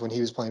steroids when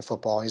he was playing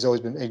football. He's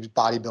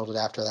bodybuilded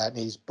after that. And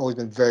he's always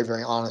been very,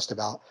 very honest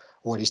about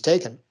what he's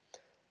taken.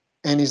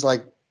 And he's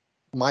like,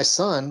 my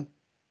son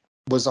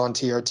was on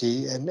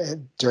TRT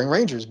and during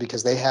Rangers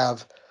because they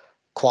have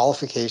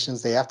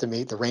qualifications they have to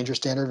meet, the Ranger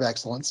Standard of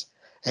Excellence.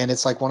 And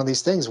it's like one of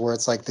these things where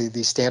it's like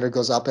the standard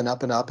goes up and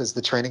up and up as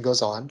the training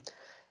goes on.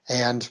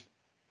 And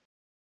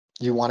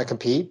you want to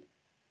compete,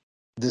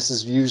 this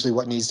is usually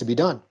what needs to be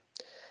done.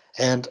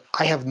 And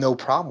I have no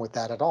problem with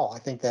that at all. I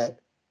think that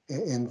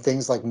in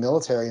things like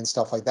military and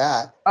stuff like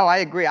that. Oh, I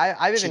agree.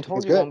 I've even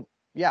told you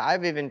good.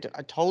 I've even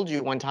told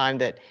you one time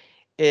that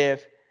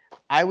if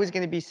I was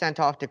going to be sent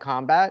off to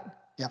combat,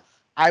 Yeah.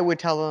 I would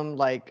tell them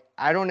like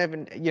I don't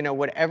even,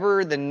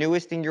 whatever the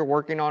newest thing you're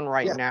working on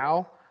right Yeah.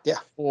 now, Yeah.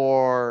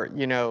 or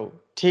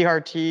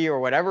TRT or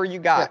whatever you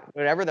got,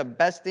 whatever the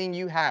best thing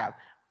you have,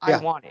 I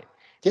want it.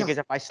 Yeah. Because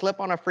if I slip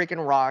on a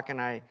freaking rock and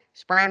I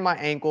sprain my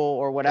ankle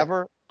or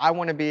whatever, I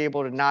want to be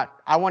able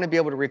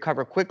to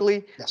recover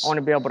quickly. Yes. I want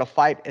to be able to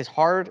fight as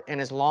hard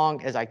and as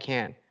long as I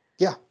can.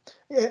 Yeah.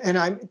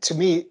 And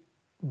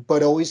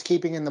but always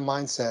keeping in the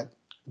mindset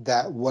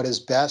that what is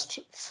best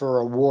for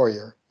a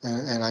warrior,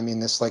 and I mean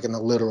this like in the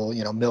literal,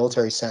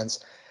 military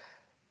sense,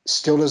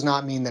 still does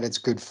not mean that it's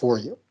good for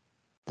you.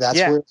 That's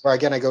where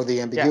again I go the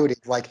ambiguity.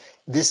 Like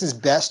this is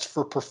best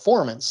for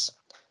performance,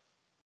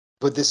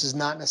 but this is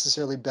not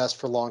necessarily best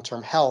for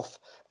long-term health.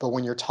 But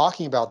when you're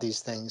talking about these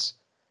things,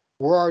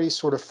 we're already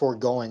sort of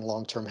foregoing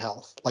long-term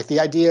health. Like the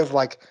idea of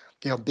like,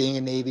 being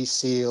a Navy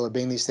SEAL or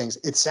being these things,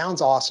 it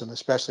sounds awesome,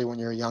 especially when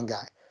you're a young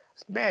guy.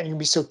 Man, you can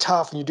be so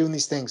tough and you're doing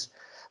these things.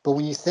 But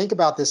when you think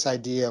about this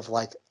idea of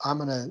like, I'm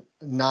going to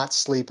not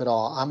sleep at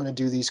all, I'm going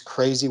to do these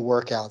crazy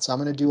workouts, I'm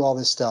going to do all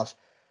this stuff,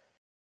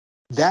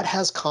 that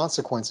has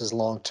consequences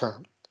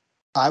long-term.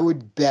 I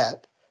would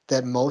bet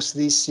that most of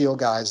these SEAL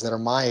guys that are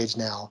my age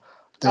now,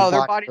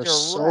 their bodies are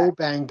so wrecked.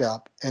 banged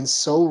up and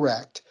so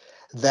wrecked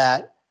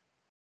that,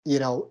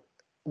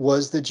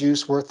 was the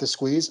juice worth the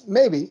squeeze?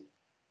 Maybe.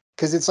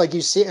 Because it's like you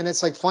see, and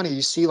it's like funny,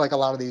 you see like a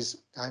lot of these,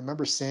 I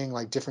remember seeing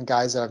like different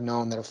guys that I've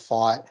known that have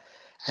fought,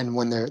 and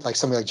when they're like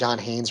somebody like John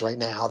Haynes right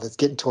now that's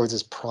getting towards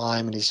his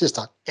prime and he's just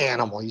an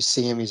animal. You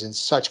see him, he's in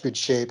such good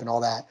shape and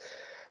all that.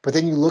 But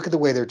then you look at the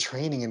way they're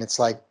training and it's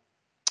like,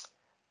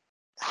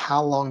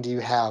 how long do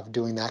you have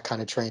doing that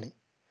kind of training?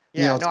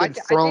 Yeah, it's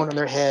getting thrown on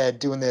their head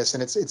doing this,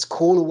 and it's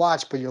cool to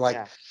watch, but you're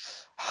like,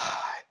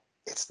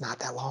 it's not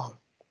that long.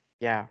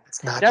 Yeah,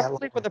 it's not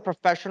definitely that long. for the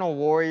professional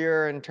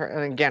warrior, and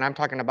again, I'm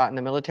talking about in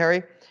the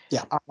military.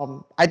 Yeah.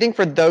 I think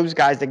for those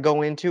guys that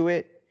go into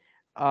it,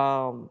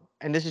 and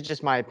this is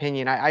just my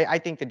opinion, I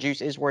think the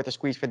juice is worth a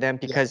squeeze for them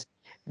because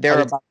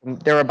they're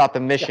about the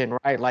mission,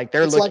 right? Like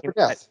they're looking life or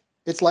death.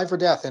 It's life or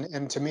death,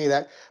 and to me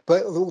that.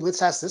 But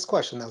let's ask this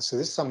question though. So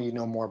this is something you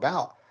know more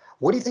about.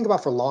 What do you think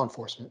about for law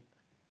enforcement?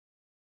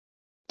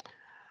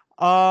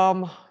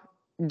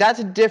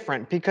 That's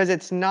different because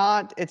it's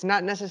not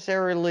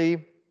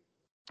necessarily.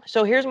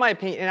 So here's my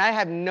opinion, and I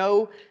have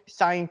no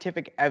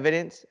scientific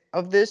evidence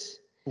of this.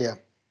 Yeah.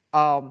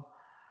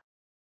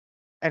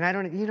 And I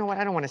don't,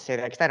 I don't want to say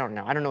that because I don't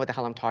know. I don't know what the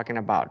hell I'm talking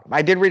about.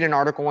 I did read an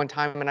article one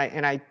time,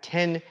 and I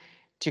tend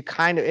to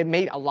it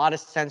made a lot of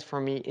sense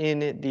for me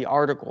in the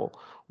article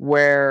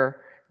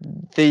where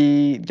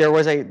there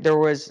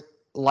was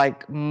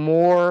like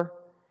more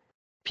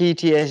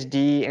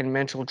PTSD and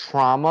mental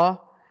trauma.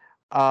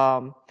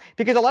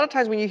 Because a lot of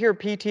times when you hear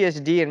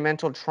PTSD and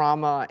mental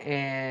trauma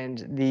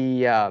and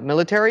the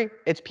military,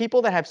 it's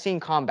people that have seen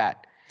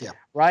combat. Yeah.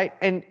 Right.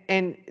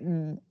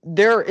 And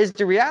there is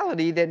the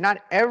reality that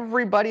not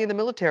everybody in the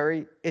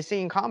military is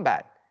seeing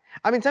combat.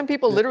 I mean, some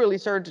people literally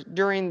served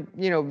during,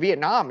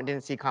 Vietnam and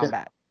didn't see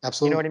combat.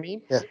 Absolutely. You know what I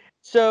mean? Yeah.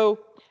 So,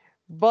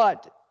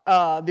 but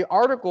the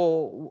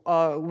article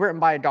written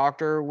by a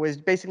doctor was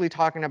basically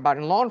talking about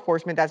in law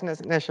enforcement, that's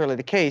not necessarily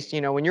the case.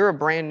 When you're a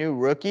brand new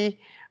rookie,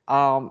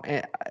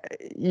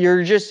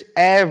 you're just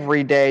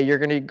every day you're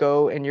going to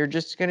go and you're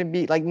just going to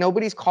be like,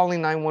 nobody's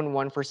calling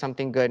 911 for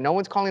something good. No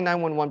one's calling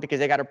 911 because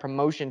they got a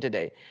promotion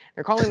today.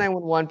 They're calling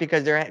 911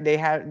 because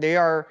they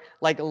are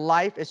like,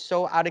 life is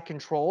so out of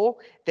control.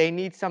 They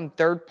need some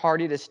third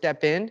party to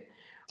step in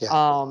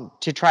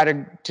to try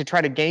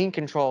to gain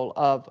control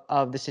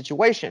of the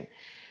situation.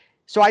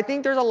 So I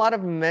think there's a lot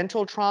of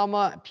mental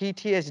trauma,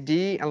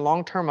 PTSD, and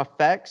long-term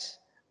effects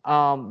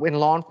in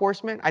law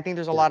enforcement. I think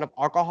there's a lot of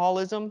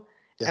alcoholism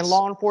in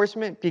law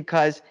enforcement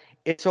because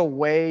it's a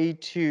way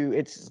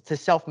to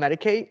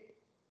self-medicate.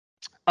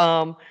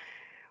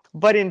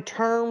 But in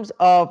terms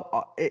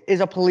of is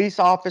a police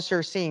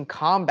officer seeing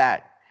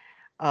combat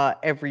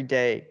every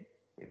day?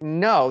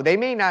 No, they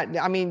may not.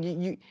 I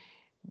mean,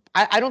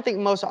 I don't think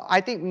I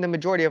think the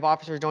majority of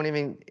officers don't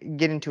even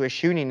get into a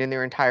shooting in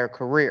their entire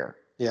career.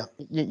 Yeah.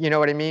 You know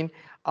what I mean?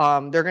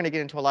 They're going to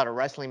get into a lot of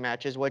wrestling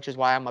matches, which is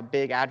why I'm a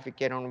big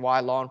advocate on why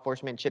law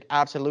enforcement should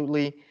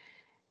absolutely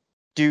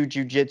do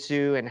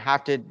jujitsu and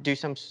have to do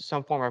some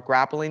form of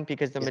grappling,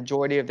 because the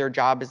majority of their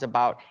job is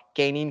about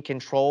gaining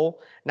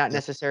control, not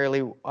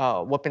necessarily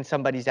whooping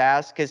somebody's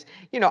ass. Because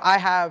I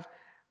have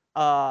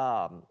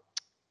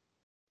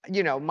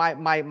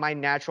my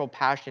natural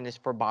passion is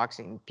for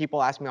boxing.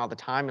 People ask me all the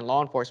time in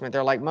law enforcement,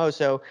 they're like, Mo,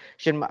 so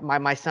should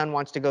my son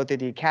wants to go through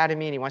the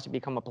academy and he wants to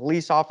become a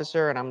police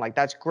officer. And I'm like,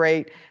 that's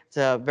great. It's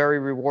a very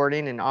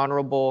rewarding and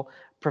honorable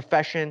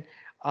profession.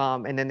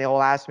 And then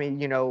they'll ask me,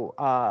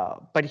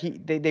 but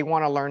they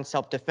want to learn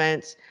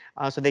self-defense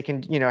so they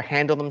can,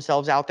 handle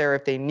themselves out there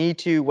if they need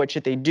to. What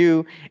should they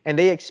do? And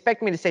they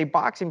expect me to say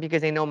boxing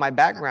because they know my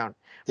background.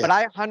 Yeah. But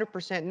I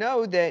 100%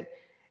 know that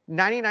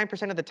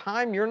 99% of the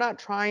time, you're not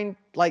trying,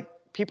 like,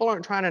 people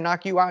aren't trying to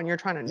knock you out and you're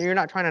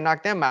not trying to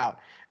knock them out.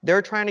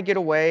 They're trying to get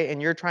away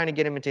and you're trying to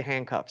get them into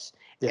handcuffs.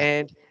 Yeah.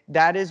 And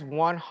that is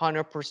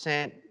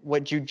 100%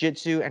 what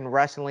jujitsu and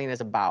wrestling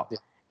is about. Yeah.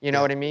 You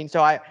know what I mean?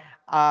 So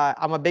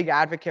I'm a big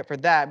advocate for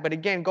that. But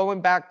again,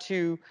 going back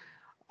to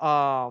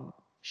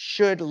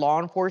should law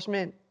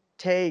enforcement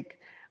take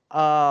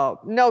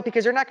no,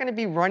 because they're not going to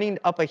be running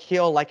up a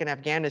hill like in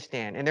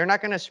Afghanistan, and they're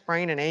not going to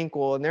sprain an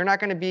ankle, and they're not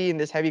going to be in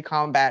this heavy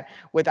combat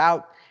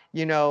without,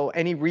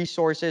 any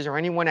resources or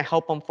anyone to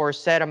help them for a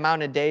set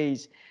amount of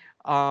days,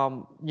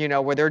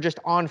 where they're just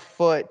on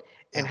foot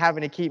and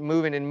having to keep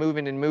moving and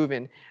moving and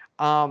moving.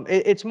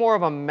 It's more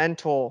of a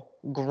mental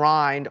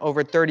grind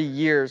over 30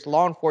 years.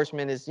 Law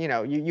enforcement is,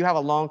 you have a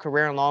long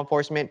career in law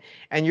enforcement,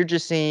 and you're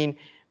just seeing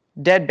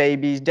dead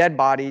babies, dead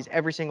bodies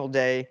every single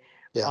day.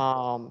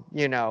 Yeah.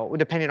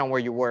 Depending on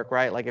where you work,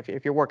 right? Like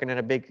if you're working in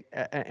a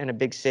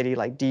big city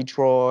like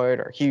Detroit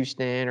or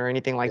Houston or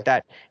anything like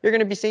that, you're going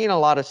to be seeing a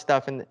lot of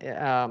stuff, and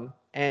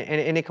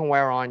it can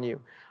wear on you.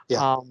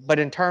 Yeah. But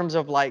in terms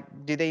of like,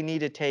 do they need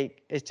to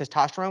take? Is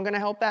testosterone going to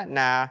help that?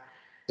 Nah.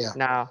 Yeah.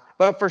 Nah.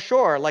 But for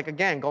sure, like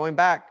again, going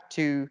back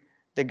to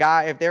the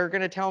guy, if they're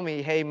going to tell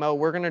me, hey Mo,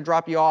 we're going to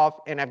drop you off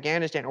in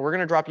Afghanistan, or we're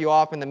going to drop you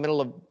off in the middle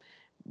of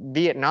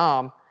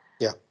Vietnam.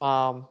 Yeah.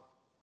 I'm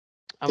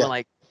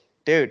like,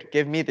 dude,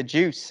 give me the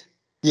juice.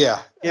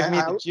 Yeah. Give me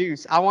the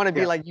juice. I want to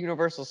be like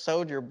Universal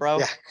Soldier, bro.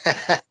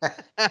 Yeah.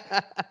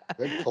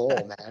 Good pull,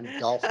 man.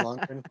 Dolph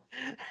Lundgren,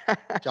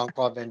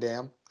 Jean-Claude Van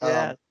Damme.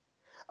 Yeah.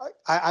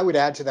 I would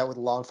add to that with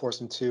law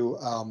enforcement too,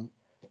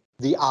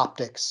 the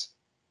optics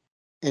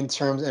in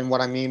terms, and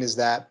what I mean is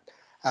that,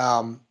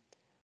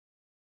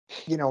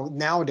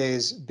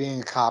 nowadays being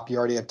a cop, you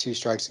already have 2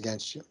 strikes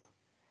against you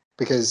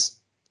because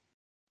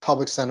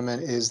public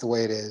sentiment is the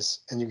way it is.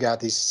 And you got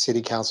these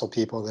city council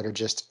people that are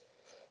just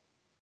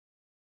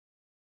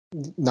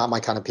not my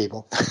kind of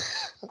people.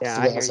 Yeah,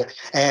 I hear you.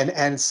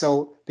 And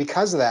so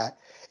because of that,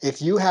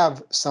 if you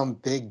have some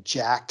big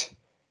jacked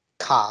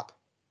cop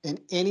and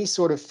any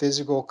sort of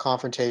physical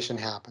confrontation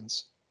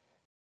happens,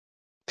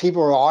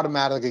 people are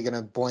automatically going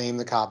to blame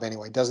the cop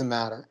anyway. It doesn't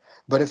matter.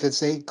 But if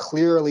they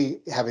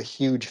clearly have a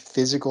huge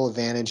physical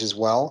advantage as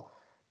well,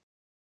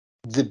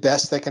 the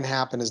best that can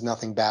happen is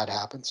nothing bad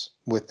happens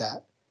with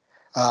that.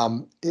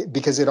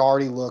 Because it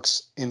already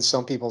looks in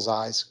some people's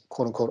eyes,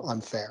 quote unquote,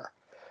 unfair.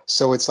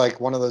 So it's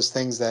like one of those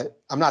things that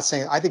I'm not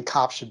saying, I think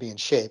cops should be in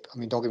shape. I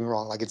mean, don't get me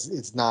wrong. Like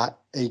it's not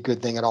a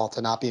good thing at all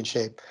to not be in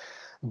shape.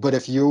 But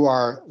if you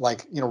are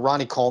like,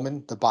 Ronnie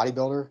Coleman, the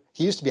bodybuilder,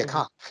 he used to be a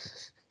cop.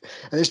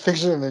 And there's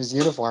pictures of him in his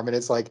uniform, and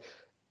it's like,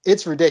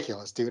 it's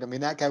ridiculous, dude. I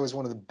mean, that guy was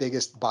one of the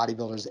biggest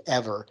bodybuilders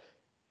ever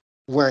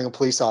wearing a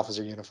police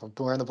officer uniform,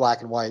 wearing the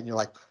black and white. And you're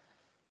like,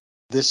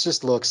 this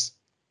just looks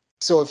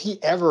So if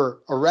he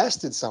ever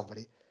arrested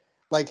somebody,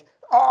 like,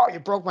 oh, you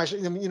broke my,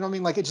 you know what I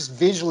mean? Like, it just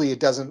visually, it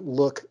doesn't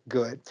look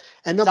good.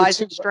 And number Size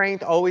two, and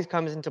strength always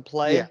comes into yeah,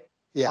 play.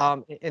 yeah,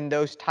 In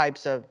those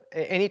types of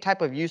any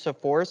type of use of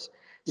force,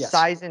 yes,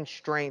 size and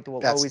strength will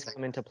that's always the thing.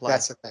 come into play.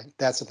 That's the thing.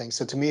 That's the thing.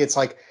 So to me, it's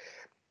like,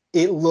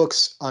 it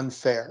looks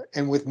unfair.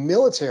 And with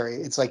military,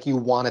 it's like you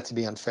want it to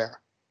be unfair.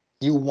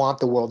 You want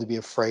the world to be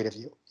afraid of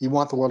you. You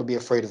want the world to be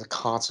afraid of the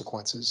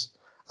consequences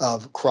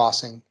of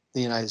crossing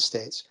the United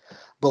States.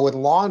 But with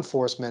law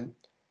enforcement,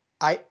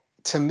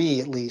 to me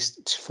at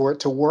least, for it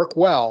to work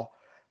well,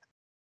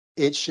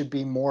 it should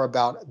be more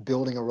about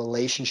building a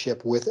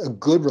relationship with a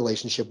good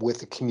relationship with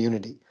the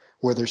community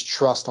where there's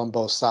trust on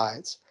both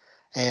sides.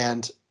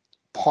 And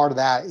part of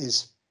that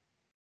is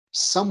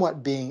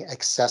somewhat being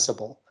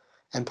accessible,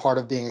 and part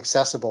of being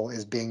accessible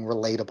is being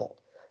relatable.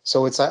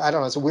 So it's, I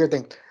don't know, it's a weird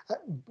thing.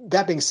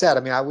 That being said,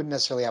 I mean, I wouldn't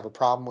necessarily have a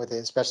problem with it,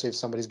 especially if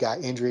somebody's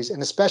got injuries,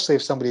 and especially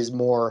if somebody's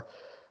more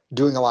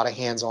doing a lot of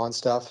hands-on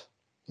stuff,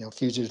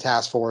 fugitive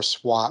task force,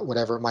 SWAT,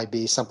 whatever it might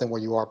be, something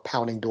where you are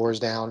pounding doors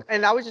down.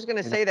 And I was just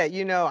gonna You know? say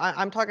that,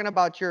 I'm talking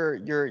about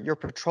your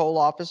patrol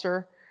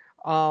officer,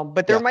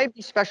 but there Yeah, might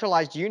be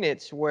specialized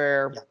units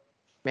where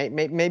yeah,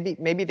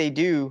 maybe they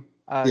do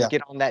yeah,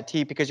 get on that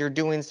tee because you're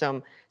doing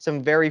some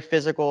very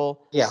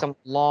physical, yeah, some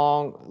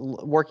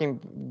working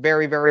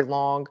very very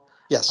long.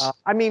 yes,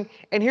 I mean,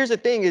 and here's the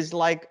thing is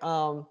like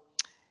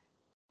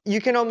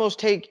you can almost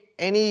take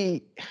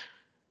any,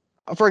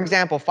 for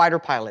example, fighter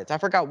pilots. I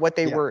forgot what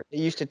they yeah. were. They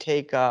used to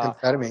take.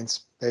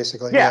 Amphetamines,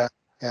 basically. Yeah,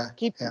 Yeah, yeah,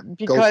 keep yeah. Go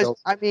because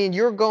pills. I mean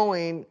you're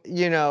going,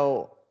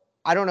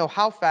 I don't know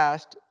how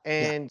fast,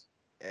 Yeah,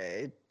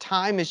 and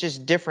time is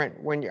just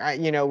different when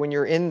you're when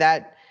you're in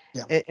that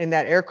yeah, in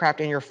that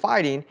aircraft and you're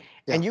fighting,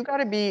 yeah. and you got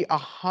to be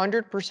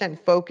 100%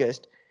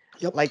 focused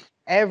Yep. like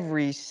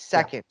every Yeah,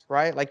 second,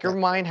 right? Like your yeah,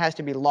 mind has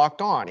to be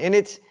locked on, and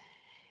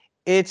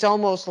it's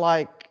almost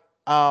like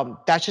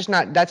that's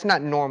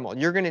not normal.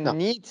 You're gonna no,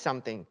 need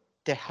something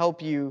to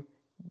help you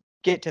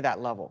get to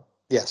that level.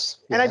 yes,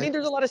 And I yeah, think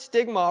there's a lot of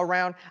stigma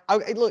around.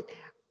 Look,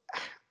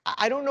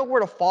 I don't know where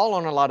to fall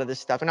on a lot of this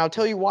stuff, and I'll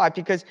tell you why.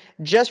 Because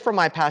just from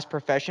my past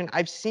profession,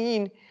 I've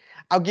seen.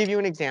 I'll give you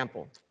an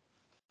example.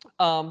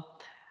 Um,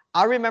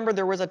 I remember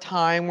there was a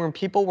time when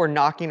people were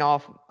knocking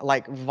off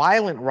like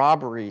violent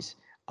robberies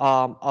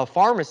of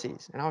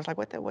pharmacies, and I was like,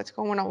 what's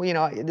going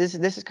on? This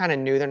is kind of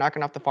new. They're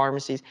knocking off the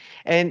pharmacies,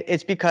 and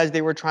it's because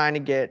they were trying to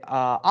get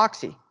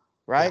Oxy, yeah,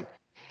 right?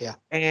 yeah,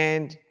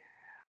 And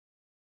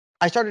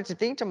I started to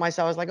think to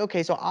myself, I was like,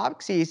 okay, so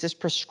Oxy is just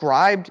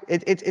prescribed.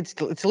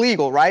 It's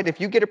legal, right? If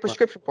you get a right,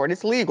 prescription for it,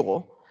 it's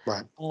legal.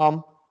 right.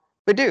 Um,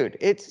 but dude,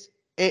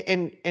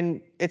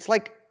 and it's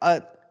like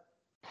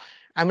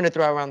I'm gonna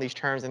throw around these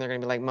terms, and they're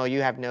gonna be like, Mo,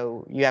 Yeah,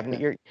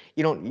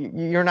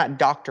 you're not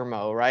Dr.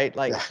 Mo, right?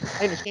 Like yeah,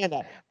 I understand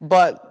that,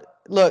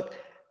 but look,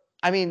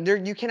 I mean,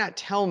 you cannot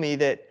tell me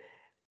that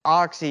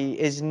Oxy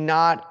is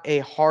not a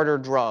harder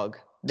drug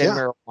than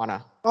yeah.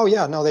 marijuana. Oh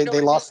yeah, no, they You know they what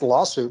I mean? lost the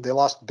lawsuit. They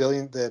lost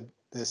billion.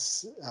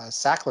 This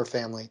Sackler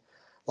family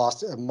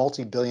lost a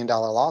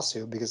multi-billion-dollar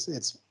lawsuit because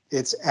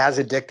it's as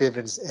addictive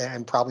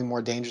and probably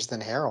more dangerous than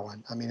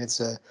heroin. I mean, it's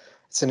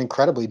an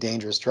incredibly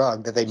dangerous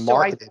drug that they So I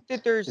marketed think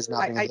that there's as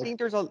not being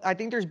addictive. I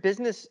think there's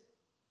business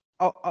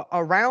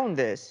around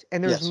this,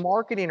 and there's Yes.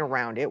 marketing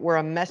around it where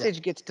a Yeah.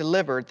 message gets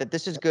delivered that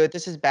this is good,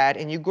 this is bad,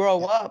 and you grow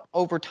Yeah. up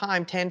over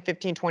time, 10,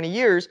 15, 20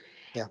 years,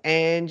 Yeah.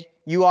 and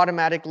you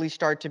automatically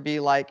start to be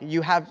like,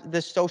 you have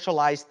this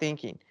socialized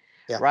thinking,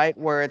 Yeah. right?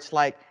 Where it's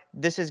like,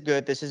 this is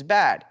good, this is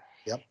bad.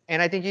 Yep.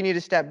 And I think you need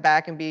to step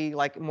back and be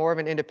like more of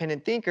an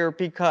independent thinker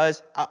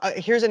because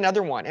here's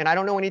another one, and I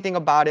don't know anything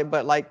about it,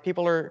 but like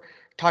people are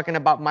talking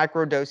about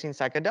microdosing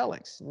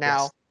psychedelics.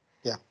 Now,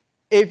 Yes.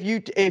 Yeah.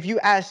 if you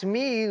ask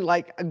me,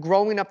 like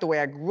growing up the way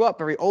I grew up,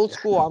 very old Yeah.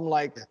 school, I'm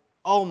like, Yeah.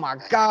 oh my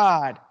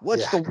God,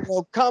 what's Yeah. the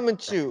world coming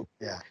to?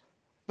 Yeah.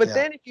 But Yeah.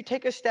 then if you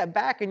take a step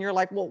back and you're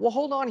like, well,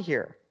 hold on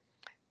here.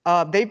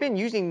 They've been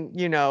using,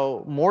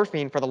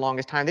 morphine for the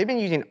longest time. They've been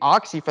using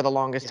oxy for the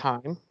longest Yeah.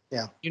 time.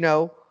 Yeah. You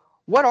know,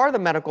 what are the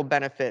medical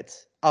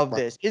benefits of Right.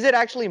 this? Is it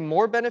actually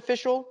more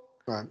beneficial?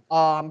 Right.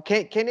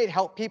 Can it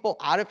help people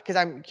out of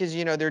because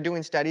they're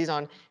doing studies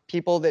on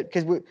people that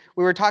because we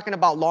were talking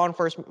about law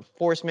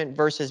enforcement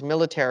versus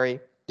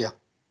military, Yeah.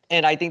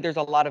 and I think there's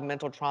a lot of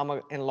mental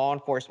trauma in law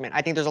enforcement.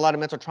 I think there's a lot of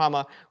mental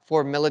trauma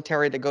for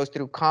military that goes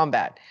through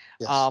combat.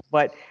 Yes.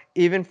 But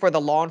even for the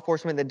law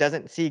enforcement that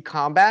doesn't see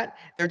combat,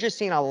 they're just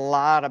seeing a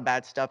lot of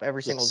bad stuff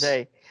every single Yes.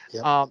 day.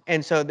 Yep.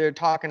 And so they're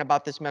talking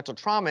about this mental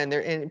trauma,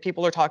 and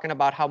people are talking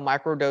about how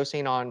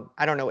microdosing on,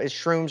 I don't know, is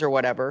shrooms or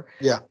whatever,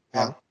 Yeah.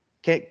 Yeah. um,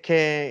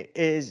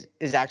 is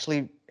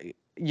actually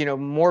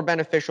more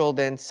beneficial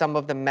than some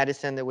of the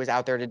medicine that was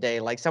out there today.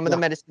 Like some of the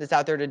Yeah. medicine that's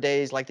out there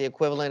today is like the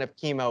equivalent of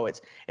chemo.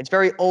 It's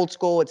very old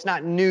school. It's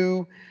not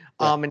new.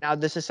 Yeah. And now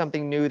this is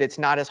something new that's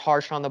not as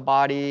harsh on the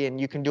body, and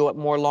you can do it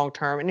more long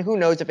term. And who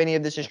knows if any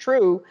of this is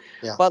true,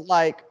 Yeah. but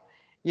like,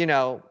 you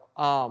know,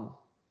 um,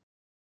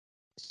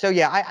 So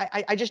yeah,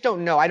 I just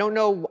don't know. I don't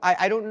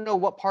know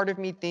what part of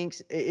me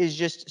thinks is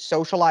just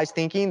socialized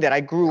thinking that I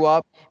grew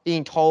up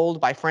being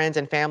told by friends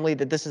and family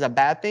that this is a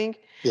bad thing.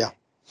 Yeah.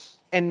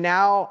 And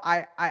now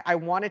I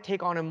want to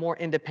take on a more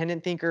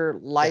independent thinker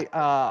like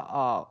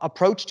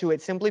approach to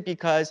it, simply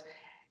because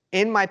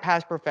in my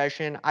past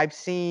profession I've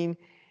seen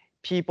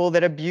people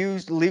that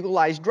abuse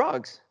legalized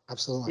drugs.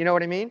 Absolutely. You know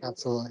what I mean?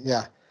 Absolutely.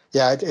 Yeah.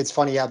 Yeah. It's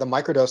funny. Yeah. The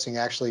microdosing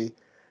actually,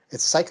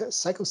 it's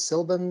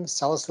psilocybin,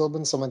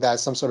 something like that,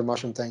 some sort of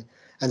mushroom thing.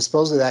 And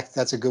supposedly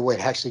that's a good way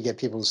to actually get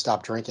people to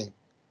stop drinking.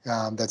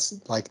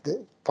 That's like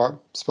the part,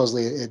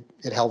 supposedly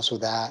it helps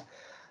with that.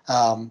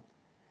 Um,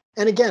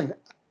 and again,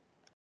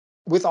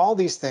 with all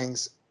these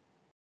things,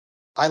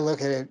 I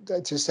look at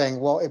it just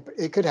saying, well,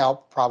 it could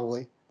help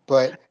probably,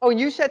 but Oh,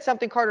 you said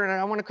something, Carter, and I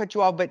don't want to cut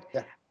you off, but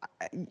yeah,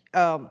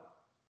 um,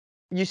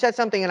 you said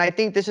something, and I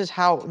think this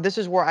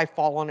is where I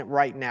fall on it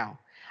right now.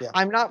 yeah,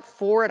 I'm not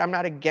for it. I'm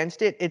not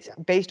against it. It's yeah,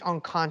 based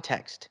on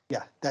context.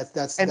 yeah. And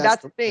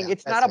that's the thing.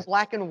 It's not That's a it.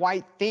 black and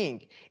white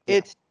thing.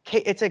 Yeah.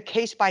 It's a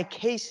case by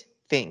case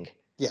thing.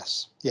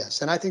 Yes,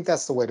 yes, and I think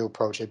that's the way to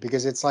approach it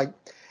because it's like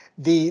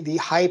the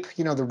hype,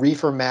 the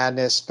reefer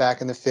madness back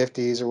in the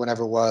 50s or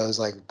whenever it was,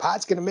 like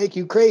pot's gonna make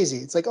you crazy.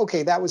 It's like,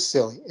 okay, that was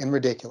silly and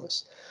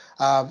ridiculous.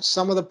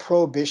 Some of the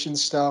prohibition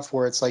stuff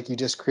where it's like you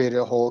just created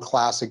a whole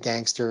class of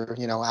gangster,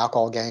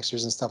 alcohol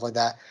gangsters and stuff like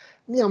that.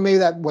 Maybe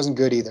that wasn't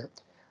good either.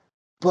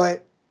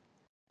 But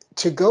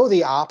to go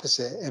the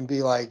opposite and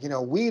be like,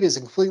 weed is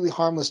a completely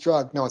harmless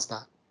drug. No, it's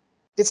not.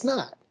 It's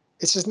not.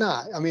 It's just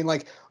not. I mean,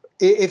 like,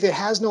 if it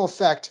has no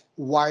effect,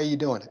 why are you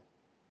doing it?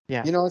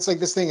 Yeah. It's like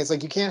this thing. It's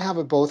like you can't have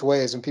it both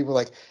ways. And people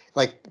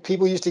like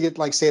people used to get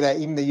like say that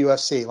even the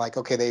UFC, like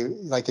okay, they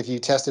like if you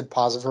tested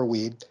positive for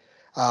weed,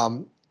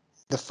 um,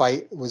 the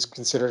fight was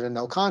considered a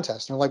no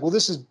contest. And they're like, well,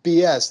 this is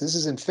BS. This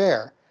isn't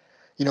fair.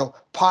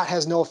 Pot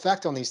has no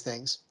effect on these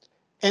things.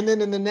 And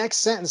then in the next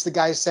sentence, the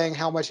guy's saying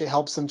how much it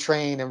helps them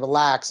train and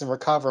relax and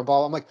recover and blah,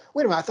 blah. I'm like,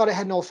 wait a minute, I thought it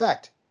had no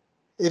effect.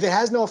 If it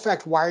has no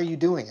effect, why are you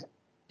doing it?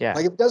 Yeah.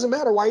 Like, it doesn't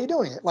matter why you're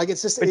doing it. Like,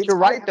 it's just. But you're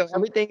right, though.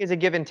 Everything is a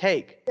give and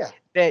take. Yeah.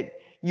 That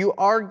you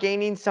are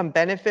gaining some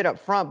benefit up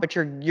front, but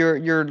you're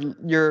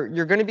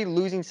going to be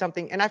losing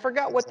something. And I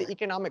forgot what the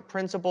economic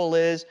principle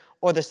is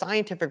or the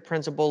scientific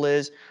principle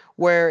is,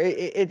 where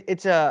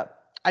it's a.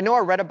 I know I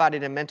read about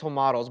it in mental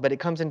models, but it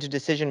comes into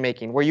decision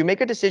making, where you make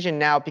a decision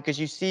now because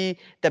you see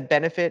the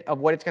benefit of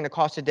what it's going to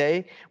cost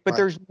today, but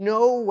there's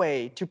no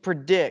way to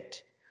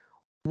predict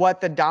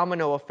what the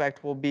domino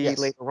effect will be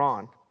later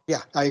on.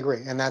 Yeah, I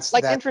agree. And that's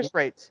like interest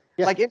rates.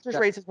 Yeah, like interest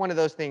rates is one of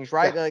those things,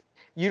 right? Yeah. Like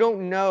you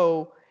don't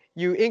know,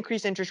 you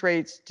increase interest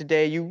rates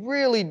today, you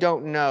really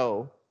don't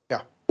know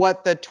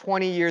what the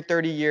 20-year,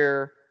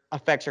 30-year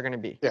effects are going to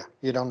be. Yeah,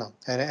 you don't know.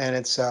 And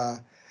it's, I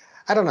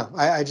don't know.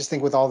 I just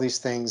think with all these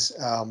things,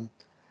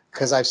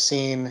 because I've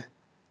seen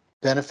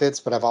benefits,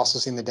 but I've also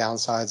seen the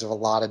downsides of a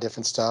lot of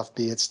different stuff,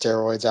 be it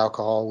steroids,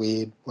 alcohol,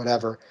 weed,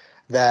 whatever,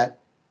 that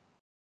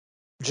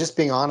just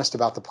being honest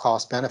about the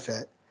cost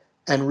benefit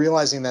and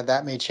realizing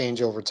that may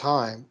change over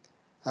time,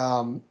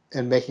 and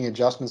making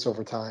adjustments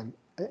over time,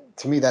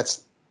 to me,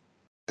 that's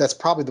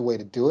probably the way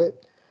to do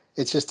it.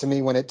 It's just, to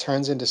me, when it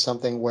turns into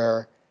something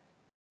where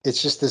it's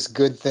just this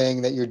good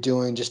thing that you're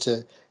doing just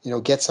to,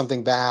 get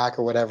something back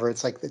or whatever,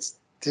 it's like,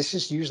 this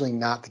is usually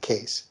not the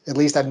case. At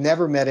least I've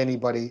never met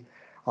anybody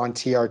on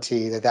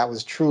TRT that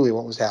was truly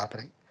what was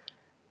happening.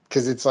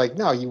 Because it's like,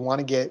 no, you want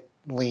to get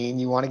lean,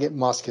 you want to get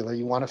muscular,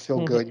 you want to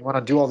feel good, you want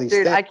to do all these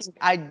things.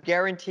 I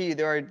guarantee you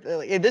there are,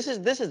 this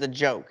is a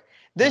joke.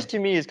 This to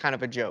me is kind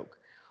of a joke,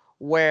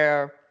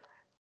 where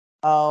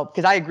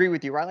because I agree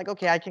with you, right? Like,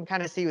 okay, I can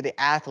kind of see with the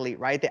athlete,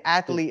 right? The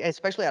athlete,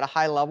 especially at a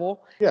high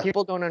level,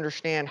 people don't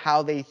understand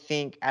how they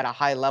think at a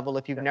high level.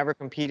 If you've never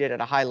competed at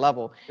a high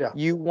level,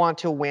 you want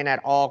to win at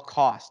all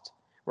costs,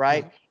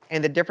 right?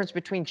 And the difference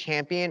between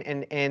champion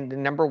and the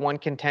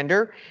 #1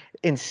 contender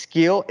in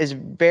skill is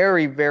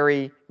very,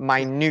 very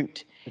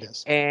minute. It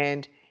is.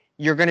 And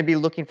you're going to be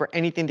looking for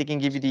anything that can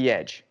give you the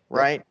edge,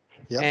 right?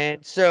 Yep.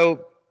 And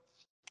so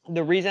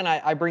the reason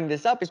I bring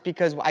this up is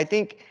because I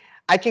think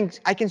I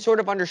can sort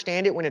of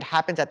understand it when it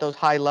happens at those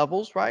high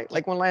levels, right?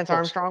 Like when Lance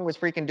Armstrong was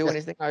freaking doing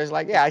his thing, I was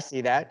like, yeah, I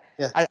see that.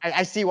 Yeah.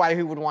 I see why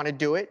he would want to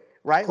do it,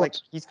 right? Like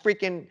he's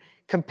freaking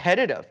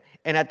competitive.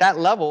 And at that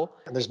level,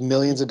 and there's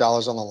millions of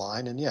dollars on the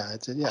line, and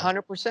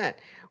 100%.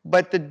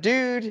 But the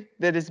dude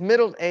that is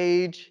middle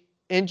age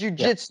in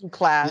jiu-jitsu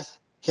class,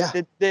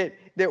 that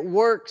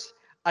works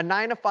a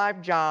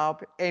 9-to-5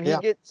 job, and he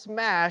gets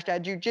smashed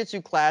at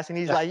jiu-jitsu class, and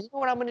he's like, you know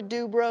what I'm gonna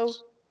do, bro?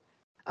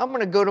 I'm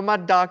gonna go to my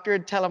doctor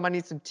and tell him I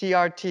need some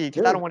TRT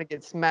because I don't want to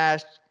get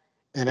smashed.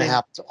 And it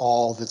happens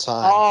all the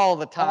time. All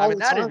the time. All and the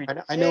that time. is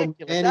ridiculous. I know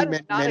many, that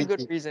is not many a good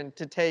people. reason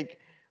to take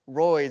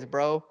roids,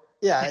 bro.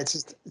 Yeah, it's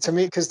just, to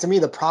me, because to me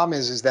the problem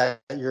is that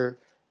you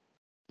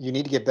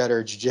need to get better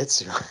at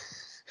jiu-jitsu.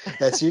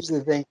 That's usually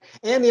the thing.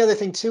 And the other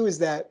thing too is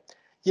that,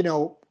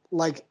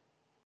 like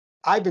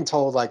I've been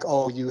told, like,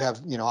 oh, you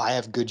have, I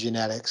have good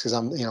genetics because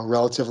I'm,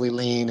 relatively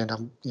lean, and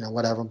I'm,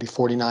 whatever, I'll be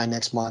 49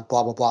 next month,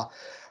 blah, blah, blah.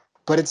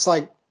 But it's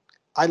like,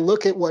 I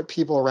look at what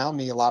people around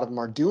me, a lot of them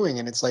are doing,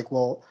 and it's like,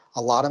 well,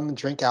 a lot of them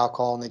drink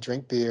alcohol and they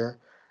drink beer.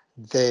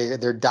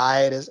 Their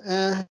diet is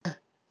their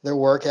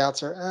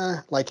workouts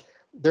are like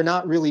they're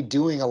not really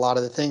doing a lot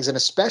of the things, and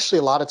especially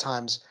a lot of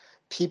times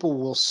people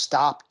will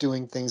stop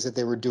doing things that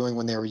they were doing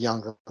when they were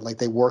younger. Like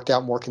they worked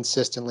out more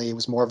consistently, it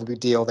was more of a big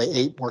deal. They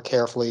ate more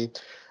carefully.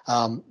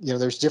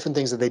 There's different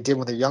things that they did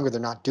when they're younger they're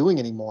not doing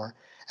anymore,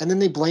 and then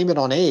they blame it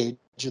on age,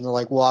 and they're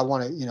like, well, I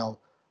want to,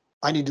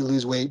 I need to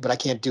lose weight, but I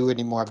can't do it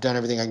anymore. I've done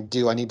everything I can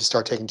do. I need to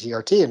start taking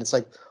TRT. And it's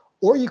like,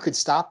 or you could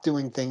stop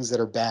doing things that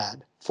are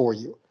bad for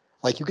you.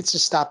 Like you could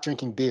just stop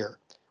drinking beer.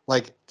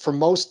 Like for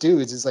most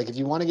dudes, it's like, if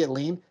you want to get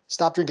lean,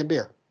 stop drinking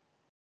beer.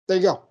 There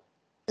you go.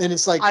 And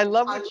it's like, I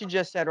love what you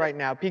just said right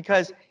now,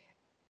 because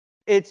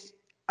it's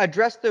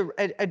address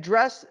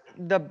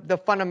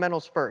the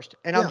fundamentals first.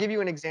 And I'll give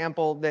you an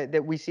example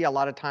that we see a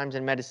lot of times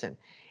in medicine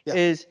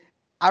is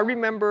I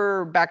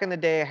remember back in the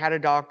day, I had a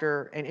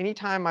doctor, and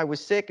anytime I was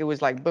sick, it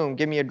was like, boom,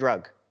 give me a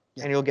drug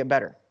and you'll get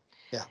better.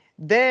 Yeah.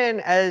 Then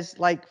as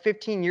like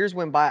 15 years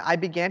went by, I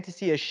began to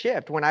see a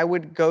shift. When I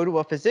would go to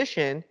a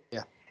physician,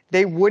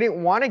 they wouldn't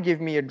want to give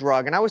me a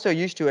drug. And I was so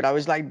used to it. I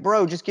was like,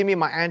 bro, just give me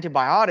my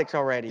antibiotics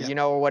already,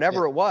 or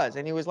whatever it was.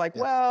 And he was like,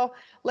 well,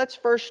 let's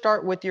first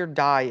start with your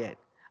diet.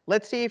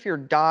 Let's see if your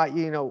diet,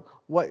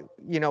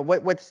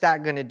 what's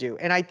that going to do?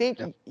 And I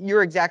think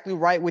you're exactly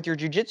right with your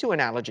jiu-jitsu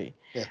analogy.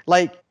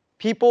 Like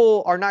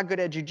people are not good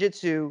at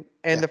jiu-jitsu.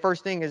 And the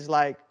first thing is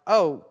like,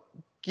 oh,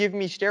 give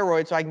me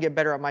steroids so I can get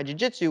better at my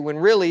jiu-jitsu. When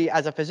really,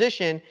 as a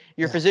physician,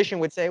 your physician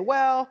would say,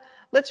 well,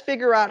 let's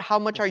figure out how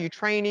much are you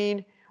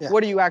training?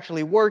 What are you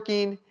actually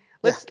working?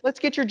 Let's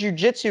get your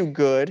jiu-jitsu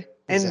good,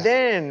 and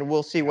then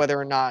we'll see whether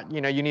or not,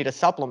 you need a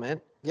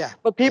supplement.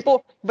 But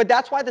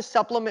that's why the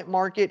supplement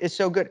market is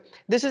so good.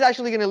 This is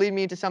actually going to lead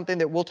me into something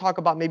that we'll talk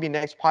about maybe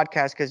next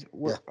podcast, because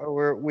we're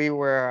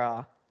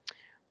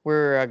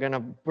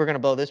gonna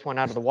blow this one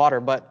out of the water.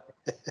 But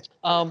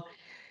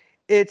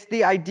it's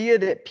the idea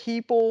that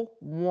people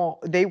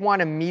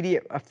want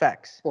immediate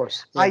effects. Of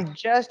course. I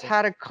just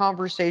had a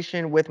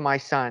conversation with my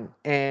son,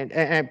 and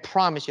I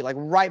promise you, like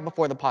right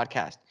before the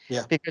podcast,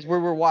 because we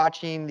were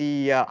watching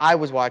I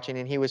was watching,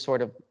 and he was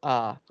sort of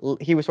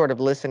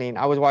listening.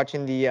 I was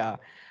watching the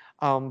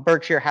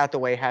Berkshire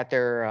Hathaway had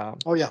their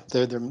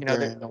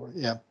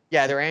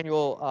their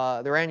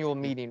annual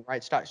meeting,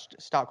 right?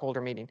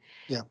 Stockholder meeting.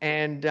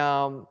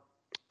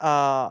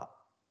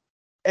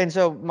 And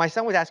so my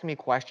son was asking me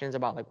questions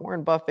about like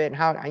Warren Buffett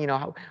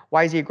and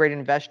why is he a great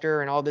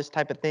investor and all this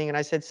type of thing. And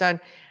I said, son,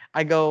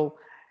 I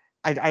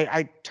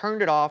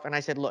turned it off and I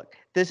said, look,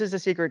 this is the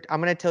secret.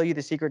 I'm going to tell you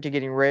the secret to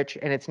getting rich.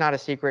 And it's not a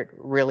secret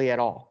really at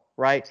all,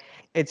 right?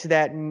 It's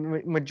that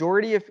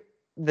majority of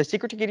the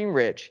secret to getting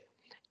rich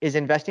is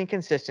investing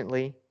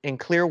consistently in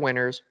clear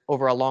winners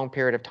over a long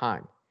period of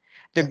time.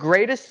 The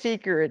greatest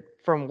secret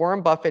from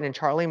Warren Buffett and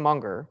Charlie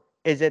Munger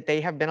is that they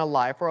have been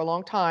alive for a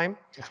long time,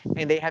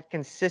 and they have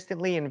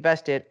consistently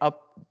invested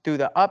up through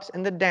the ups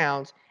and the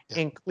downs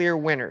in clear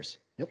winners.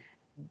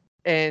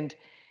 And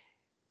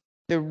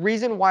the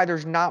reason why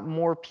there's not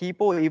more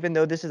people, even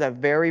though this is a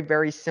very,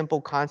 very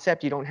simple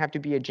concept, you don't have to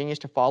be a genius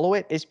to follow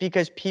it, is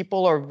because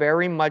people are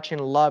very much in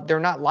love. They're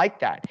not like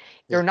that.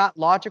 They're not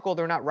logical.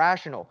 They're not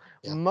rational.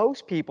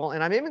 Most people,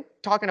 and I'm even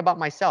talking about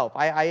myself,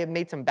 I have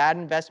made some bad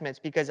investments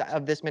because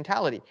of this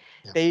mentality.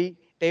 They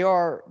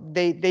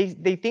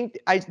think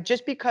I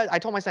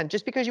told my son,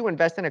 just because you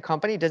invest in a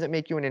company doesn't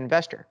make you an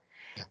investor.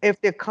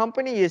 If the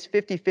company is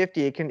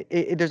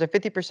 50-50, there's a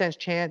 50%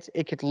 chance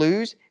it could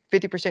lose,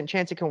 50%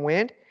 chance it can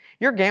win.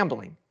 You're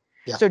gambling.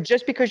 So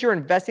just because you're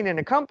investing in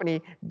a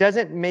company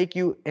doesn't make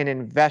you an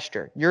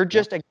investor. You're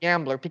just a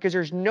gambler, because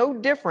there's no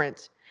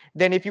difference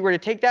than if you were to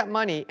take that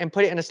money and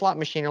put it in a slot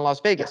machine in Las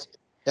Vegas.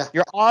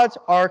 Your odds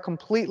are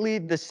completely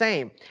the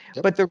same.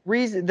 But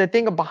the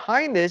thing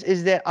behind this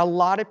is that a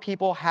lot of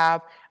people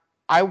have,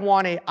 I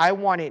want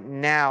it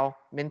now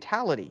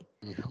mentality.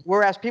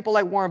 Whereas people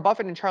like Warren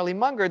Buffett and Charlie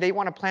Munger, they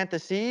want to plant the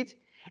seeds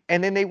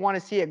and then they want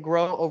to see it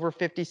grow over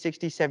 50,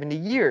 60, 70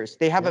 years.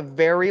 They have a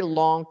very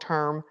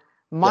long-term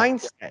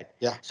mindset.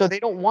 So they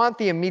don't want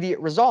the immediate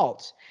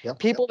results.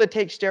 People that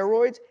take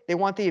steroids, they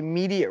want the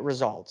immediate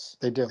results.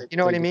 They do. You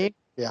know what I mean?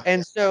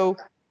 And so,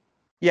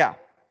 no,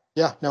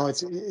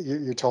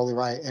 you're totally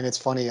right. And it's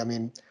funny. I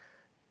mean,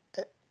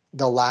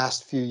 the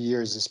last few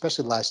years,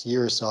 especially the last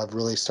year or so, I've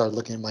really started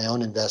looking at my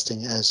own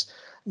investing as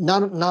no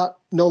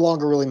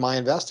longer really my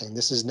investing.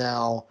 This is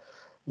now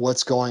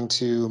what's going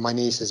to my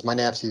nieces, my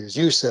nephews,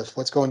 Yusuf,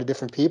 what's going to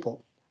different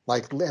people.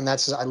 And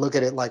I look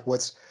at it like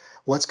what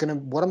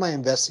am I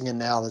investing in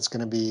now that's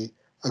going to be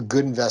a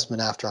good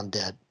investment after I'm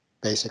dead,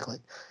 basically.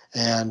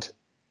 And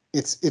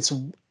it's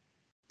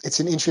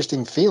an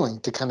interesting feeling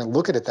to kind of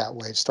look at it that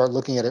way, start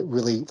looking at it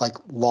really like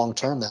long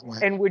term that way.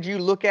 And would you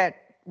look at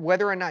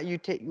whether or not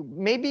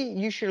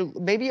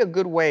maybe a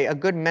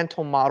good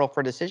mental model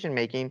for decision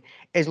making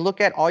is look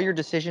at all your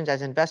decisions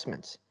as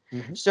investments.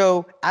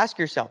 So ask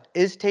yourself,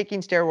 is taking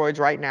steroids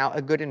right now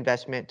a good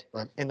investment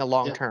in the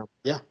long term?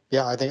 I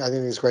think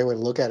it's a great way to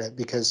look at it,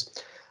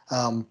 because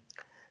and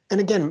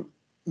again,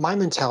 my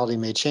mentality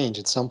may change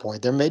at some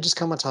point. There may just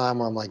come a time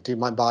where I'm like, dude,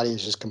 my body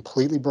is just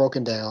completely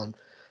broken down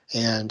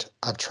and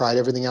I've tried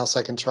everything else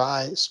I can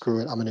try. Screw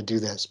it. I'm going to do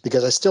this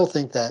because I still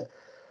think that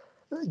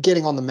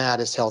getting on the mat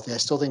is healthy. I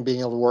still think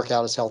being able to work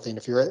out is healthy. And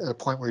if you're at a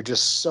point where you're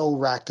just so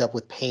racked up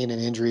with pain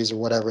and injuries or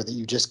whatever that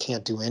you just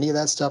can't do any of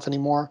that stuff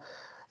anymore,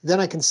 then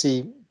I can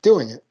see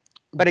doing it.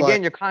 But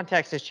again, your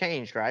context has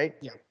changed, right?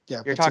 Yeah,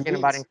 yeah. You're But to talking me,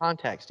 about in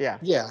context, yeah.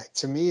 yeah,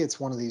 to me, it's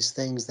one of these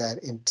things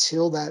that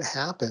until that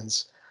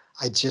happens,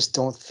 I just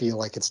don't feel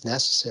like it's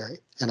necessary.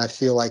 And I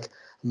feel like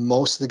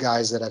most of the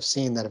guys that I've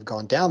seen that have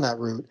gone down that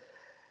route,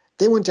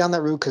 they went down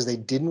that route because they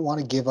didn't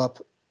want to give up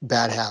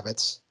bad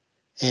habits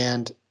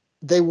and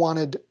they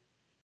wanted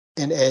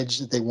an edge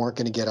that they weren't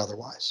going to get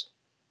otherwise.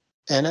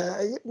 And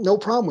no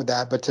problem with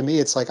that. But to me,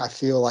 it's like I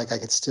feel like I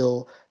could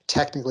still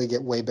technically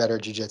get way better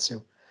at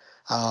jiu-jitsu.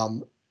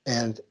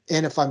 And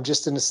if I'm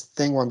just in this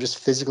thing where I'm just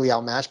physically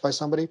outmatched by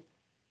somebody,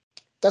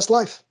 that's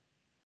life.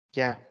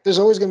 Yeah. There's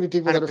always going to be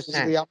people 100%. that are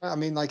physically out. I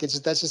mean, like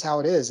that's just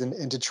how it is.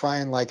 And to try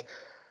and like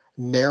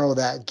narrow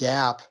that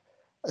gap,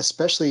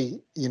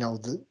 especially,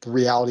 the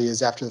reality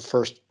is after the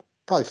first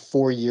probably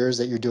 4 years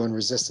that you're doing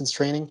resistance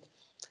training,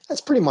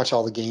 that's pretty much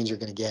all the gains you're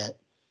going to get.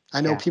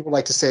 I know people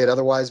like to say it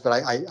otherwise, but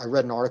I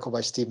read an article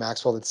by Steve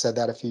Maxwell that said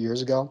that a few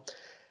years ago.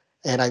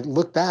 And I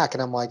look back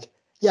and I'm like,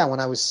 yeah,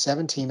 when I was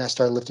 17, I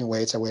started lifting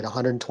weights. I weighed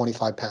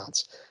 125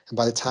 pounds. And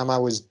by the time I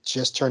was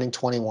just turning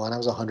 21, I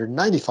was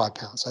 195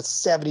 pounds. That's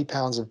 70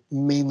 pounds of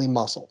mainly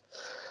muscle.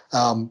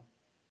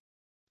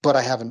 But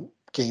I haven't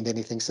gained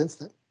anything since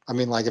then. I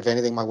mean, like if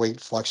anything, my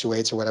weight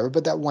fluctuates or whatever,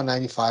 but that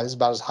 195 is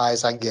about as high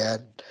as I can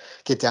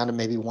get down to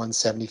maybe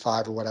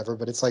 175 or whatever.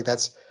 But it's like,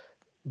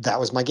 that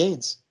was my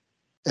gains.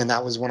 And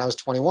that was when I was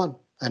 21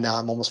 and now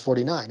I'm almost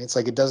 49. It's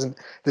like,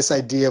 this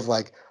idea of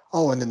like,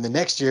 oh, and then the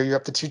next year you're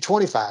up to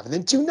 225 and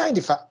then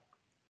 295.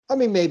 I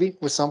mean, maybe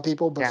with some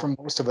people, but for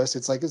most of us,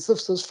 it's like, it's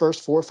those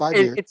first 4 or 5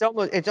 years.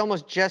 It's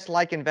almost just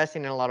like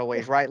investing in a lot of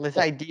ways, right? This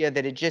idea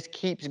that it just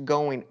keeps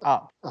going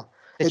up.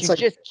 That you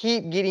just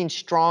keep getting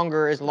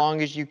stronger as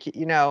long as you keep,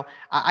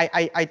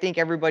 I think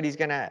everybody's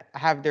going to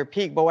have their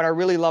peak. But what I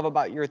really love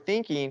about your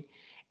thinking,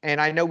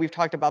 and I know we've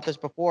talked about this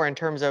before in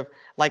terms of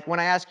like when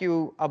I ask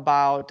you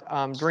about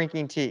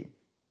drinking tea,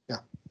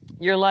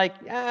 you're like,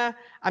 yeah,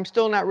 I'm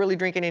still not really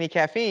drinking any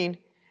caffeine,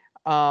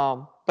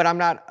 but I'm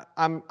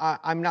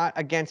not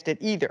against it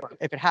either.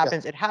 If it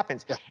happens, it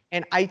happens.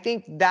 And I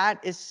think that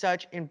is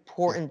such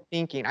important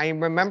thinking. I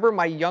remember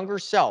my younger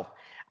self,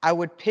 I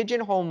would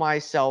pigeonhole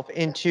myself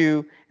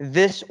into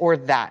this or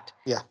that,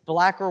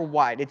 black or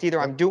white. It's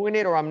either I'm doing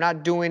it or I'm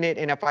not doing it.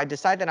 And if I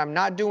decide that I'm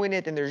not doing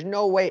it, then there's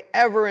no way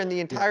ever in the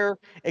entire,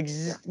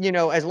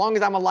 as long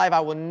as I'm alive, I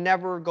will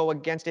never go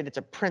against it. It's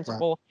a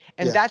principle.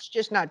 And that's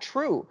just not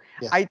true.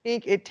 I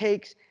think it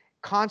takes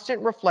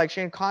constant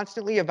reflection,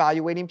 constantly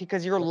evaluating,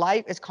 because your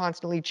life is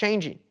constantly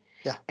changing.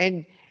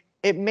 And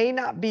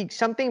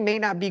something may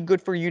not be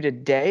good for you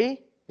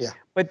today,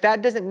 but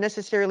that doesn't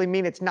necessarily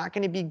mean it's not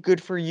going to be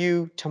good for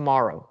you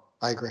tomorrow.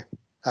 I agree.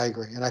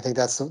 And I think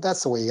that's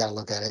the way you got to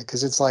look at it.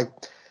 Cause it's like,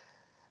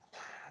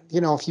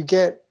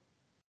 if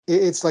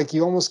it's like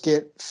you almost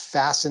get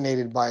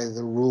fascinated by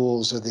the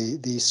rules or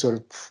the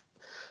sort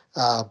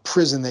of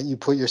prison that you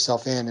put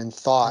yourself in and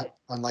thought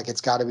on like,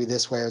 it's got to be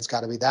this way or it's got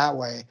to be that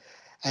way.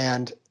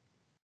 And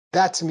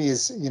that to me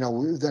is,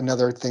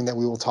 another thing that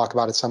we will talk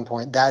about at some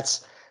point.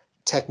 That's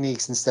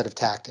techniques instead of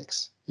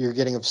tactics. You're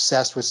getting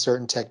obsessed with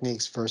certain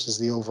techniques versus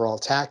the overall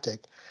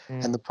tactic.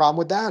 And the problem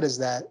with that is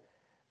that,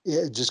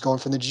 just going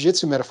from the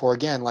jiu-jitsu metaphor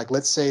again, like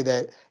let's say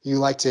that you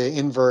like to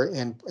invert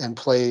and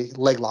play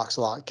leg locks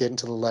a lot, get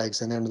into the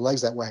legs and into the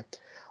legs that way.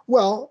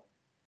 Well,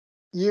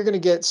 you're going to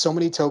get so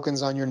many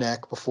tokens on your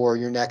neck before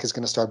your neck is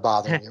going to start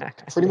bothering you.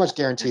 Pretty much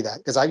guarantee that,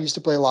 because I used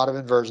to play a lot of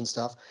inversion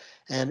stuff,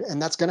 and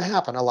that's going to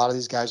happen. A lot of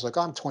these guys are like,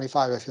 oh, I'm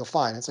 25, I feel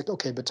fine. It's like,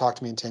 okay, but talk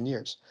to me in 10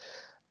 years.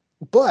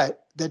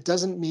 But that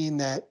doesn't mean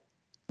that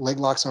leg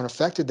locks aren't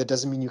effective. That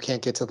doesn't mean you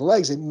can't get to the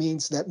legs. It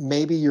means that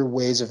maybe your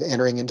ways of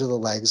entering into the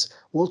legs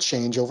will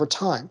change over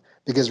time,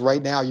 because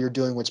right now you're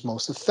doing what's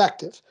most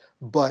effective.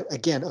 But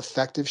again,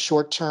 effective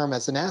short term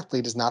as an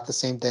athlete is not the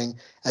same thing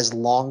as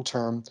long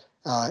term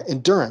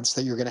endurance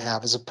that you're going to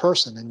have as a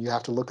person. And you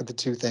have to look at the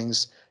two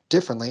things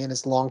differently. And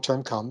as long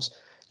term comes,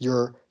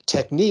 your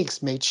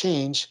techniques may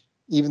change,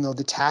 even though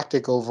the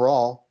tactic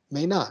overall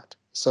may not.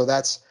 So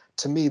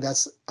to me,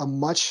 that's a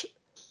much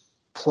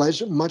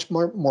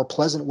more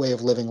pleasant way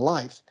of living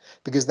life,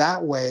 because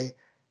that way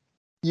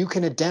you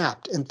can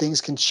adapt and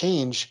things can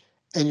change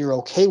and you're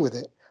okay with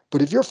it.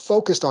 But if you're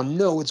focused on,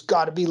 no, it's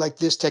got to be like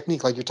this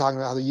technique, like you're talking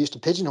about how you used to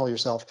pigeonhole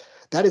yourself,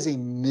 that is a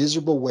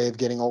miserable way of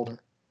getting older,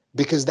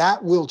 because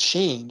that will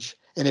change.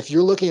 And if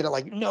you're looking at it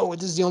like, no,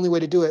 this is the only way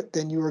to do it,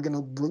 then you are going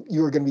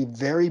to be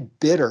very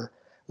bitter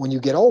when you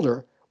get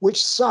older,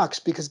 which sucks,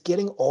 because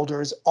getting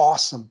older is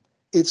awesome.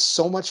 It's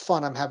so much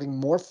fun. I'm having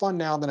more fun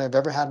now than I've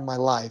ever had in my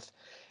life.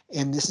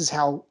 And this is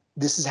how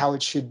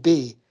it should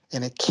be.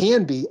 And it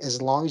can be,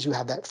 as long as you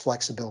have that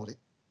flexibility.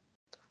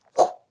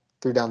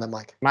 threw down the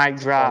mic. Mic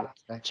drop.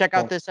 Check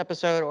out this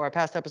episode or our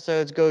past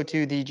episodes. Go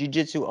to the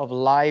Jiu-Jitsu of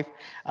Life.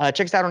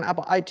 Check us out on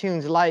Apple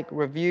iTunes. Like,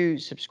 review,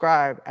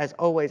 subscribe. As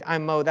always,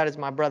 I'm Mo. That is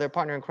my brother,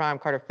 partner in crime,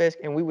 Carter Fisk.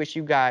 And we wish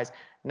you guys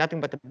nothing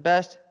but the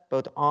best,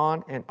 both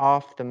on and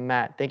off the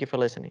mat. Thank you for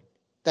listening.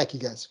 Thank you,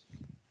 guys.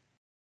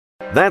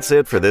 That's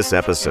it for this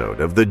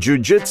episode of the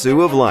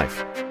Jiu-Jitsu of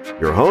Life.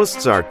 Your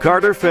hosts are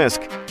Carter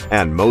Fisk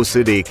and Mo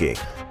Siddiqui.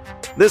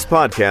 This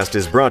podcast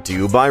is brought to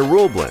you by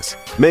Robles,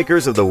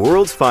 makers of the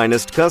world's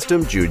finest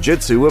custom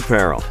jiu-jitsu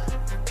apparel.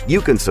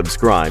 You can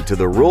subscribe to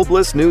the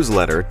Robles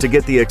newsletter to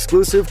get the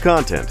exclusive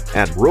content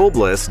at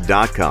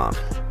Robles.com.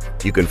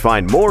 You can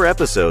find more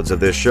episodes of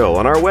this show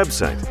on our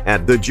website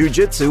at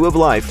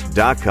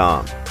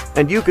thejujitsuoflife.com.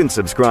 And you can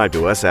subscribe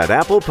to us at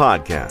Apple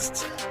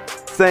Podcasts.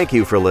 Thank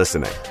you for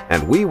listening,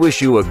 and we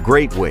wish you a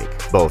great week,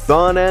 both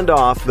on and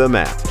off the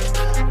mat.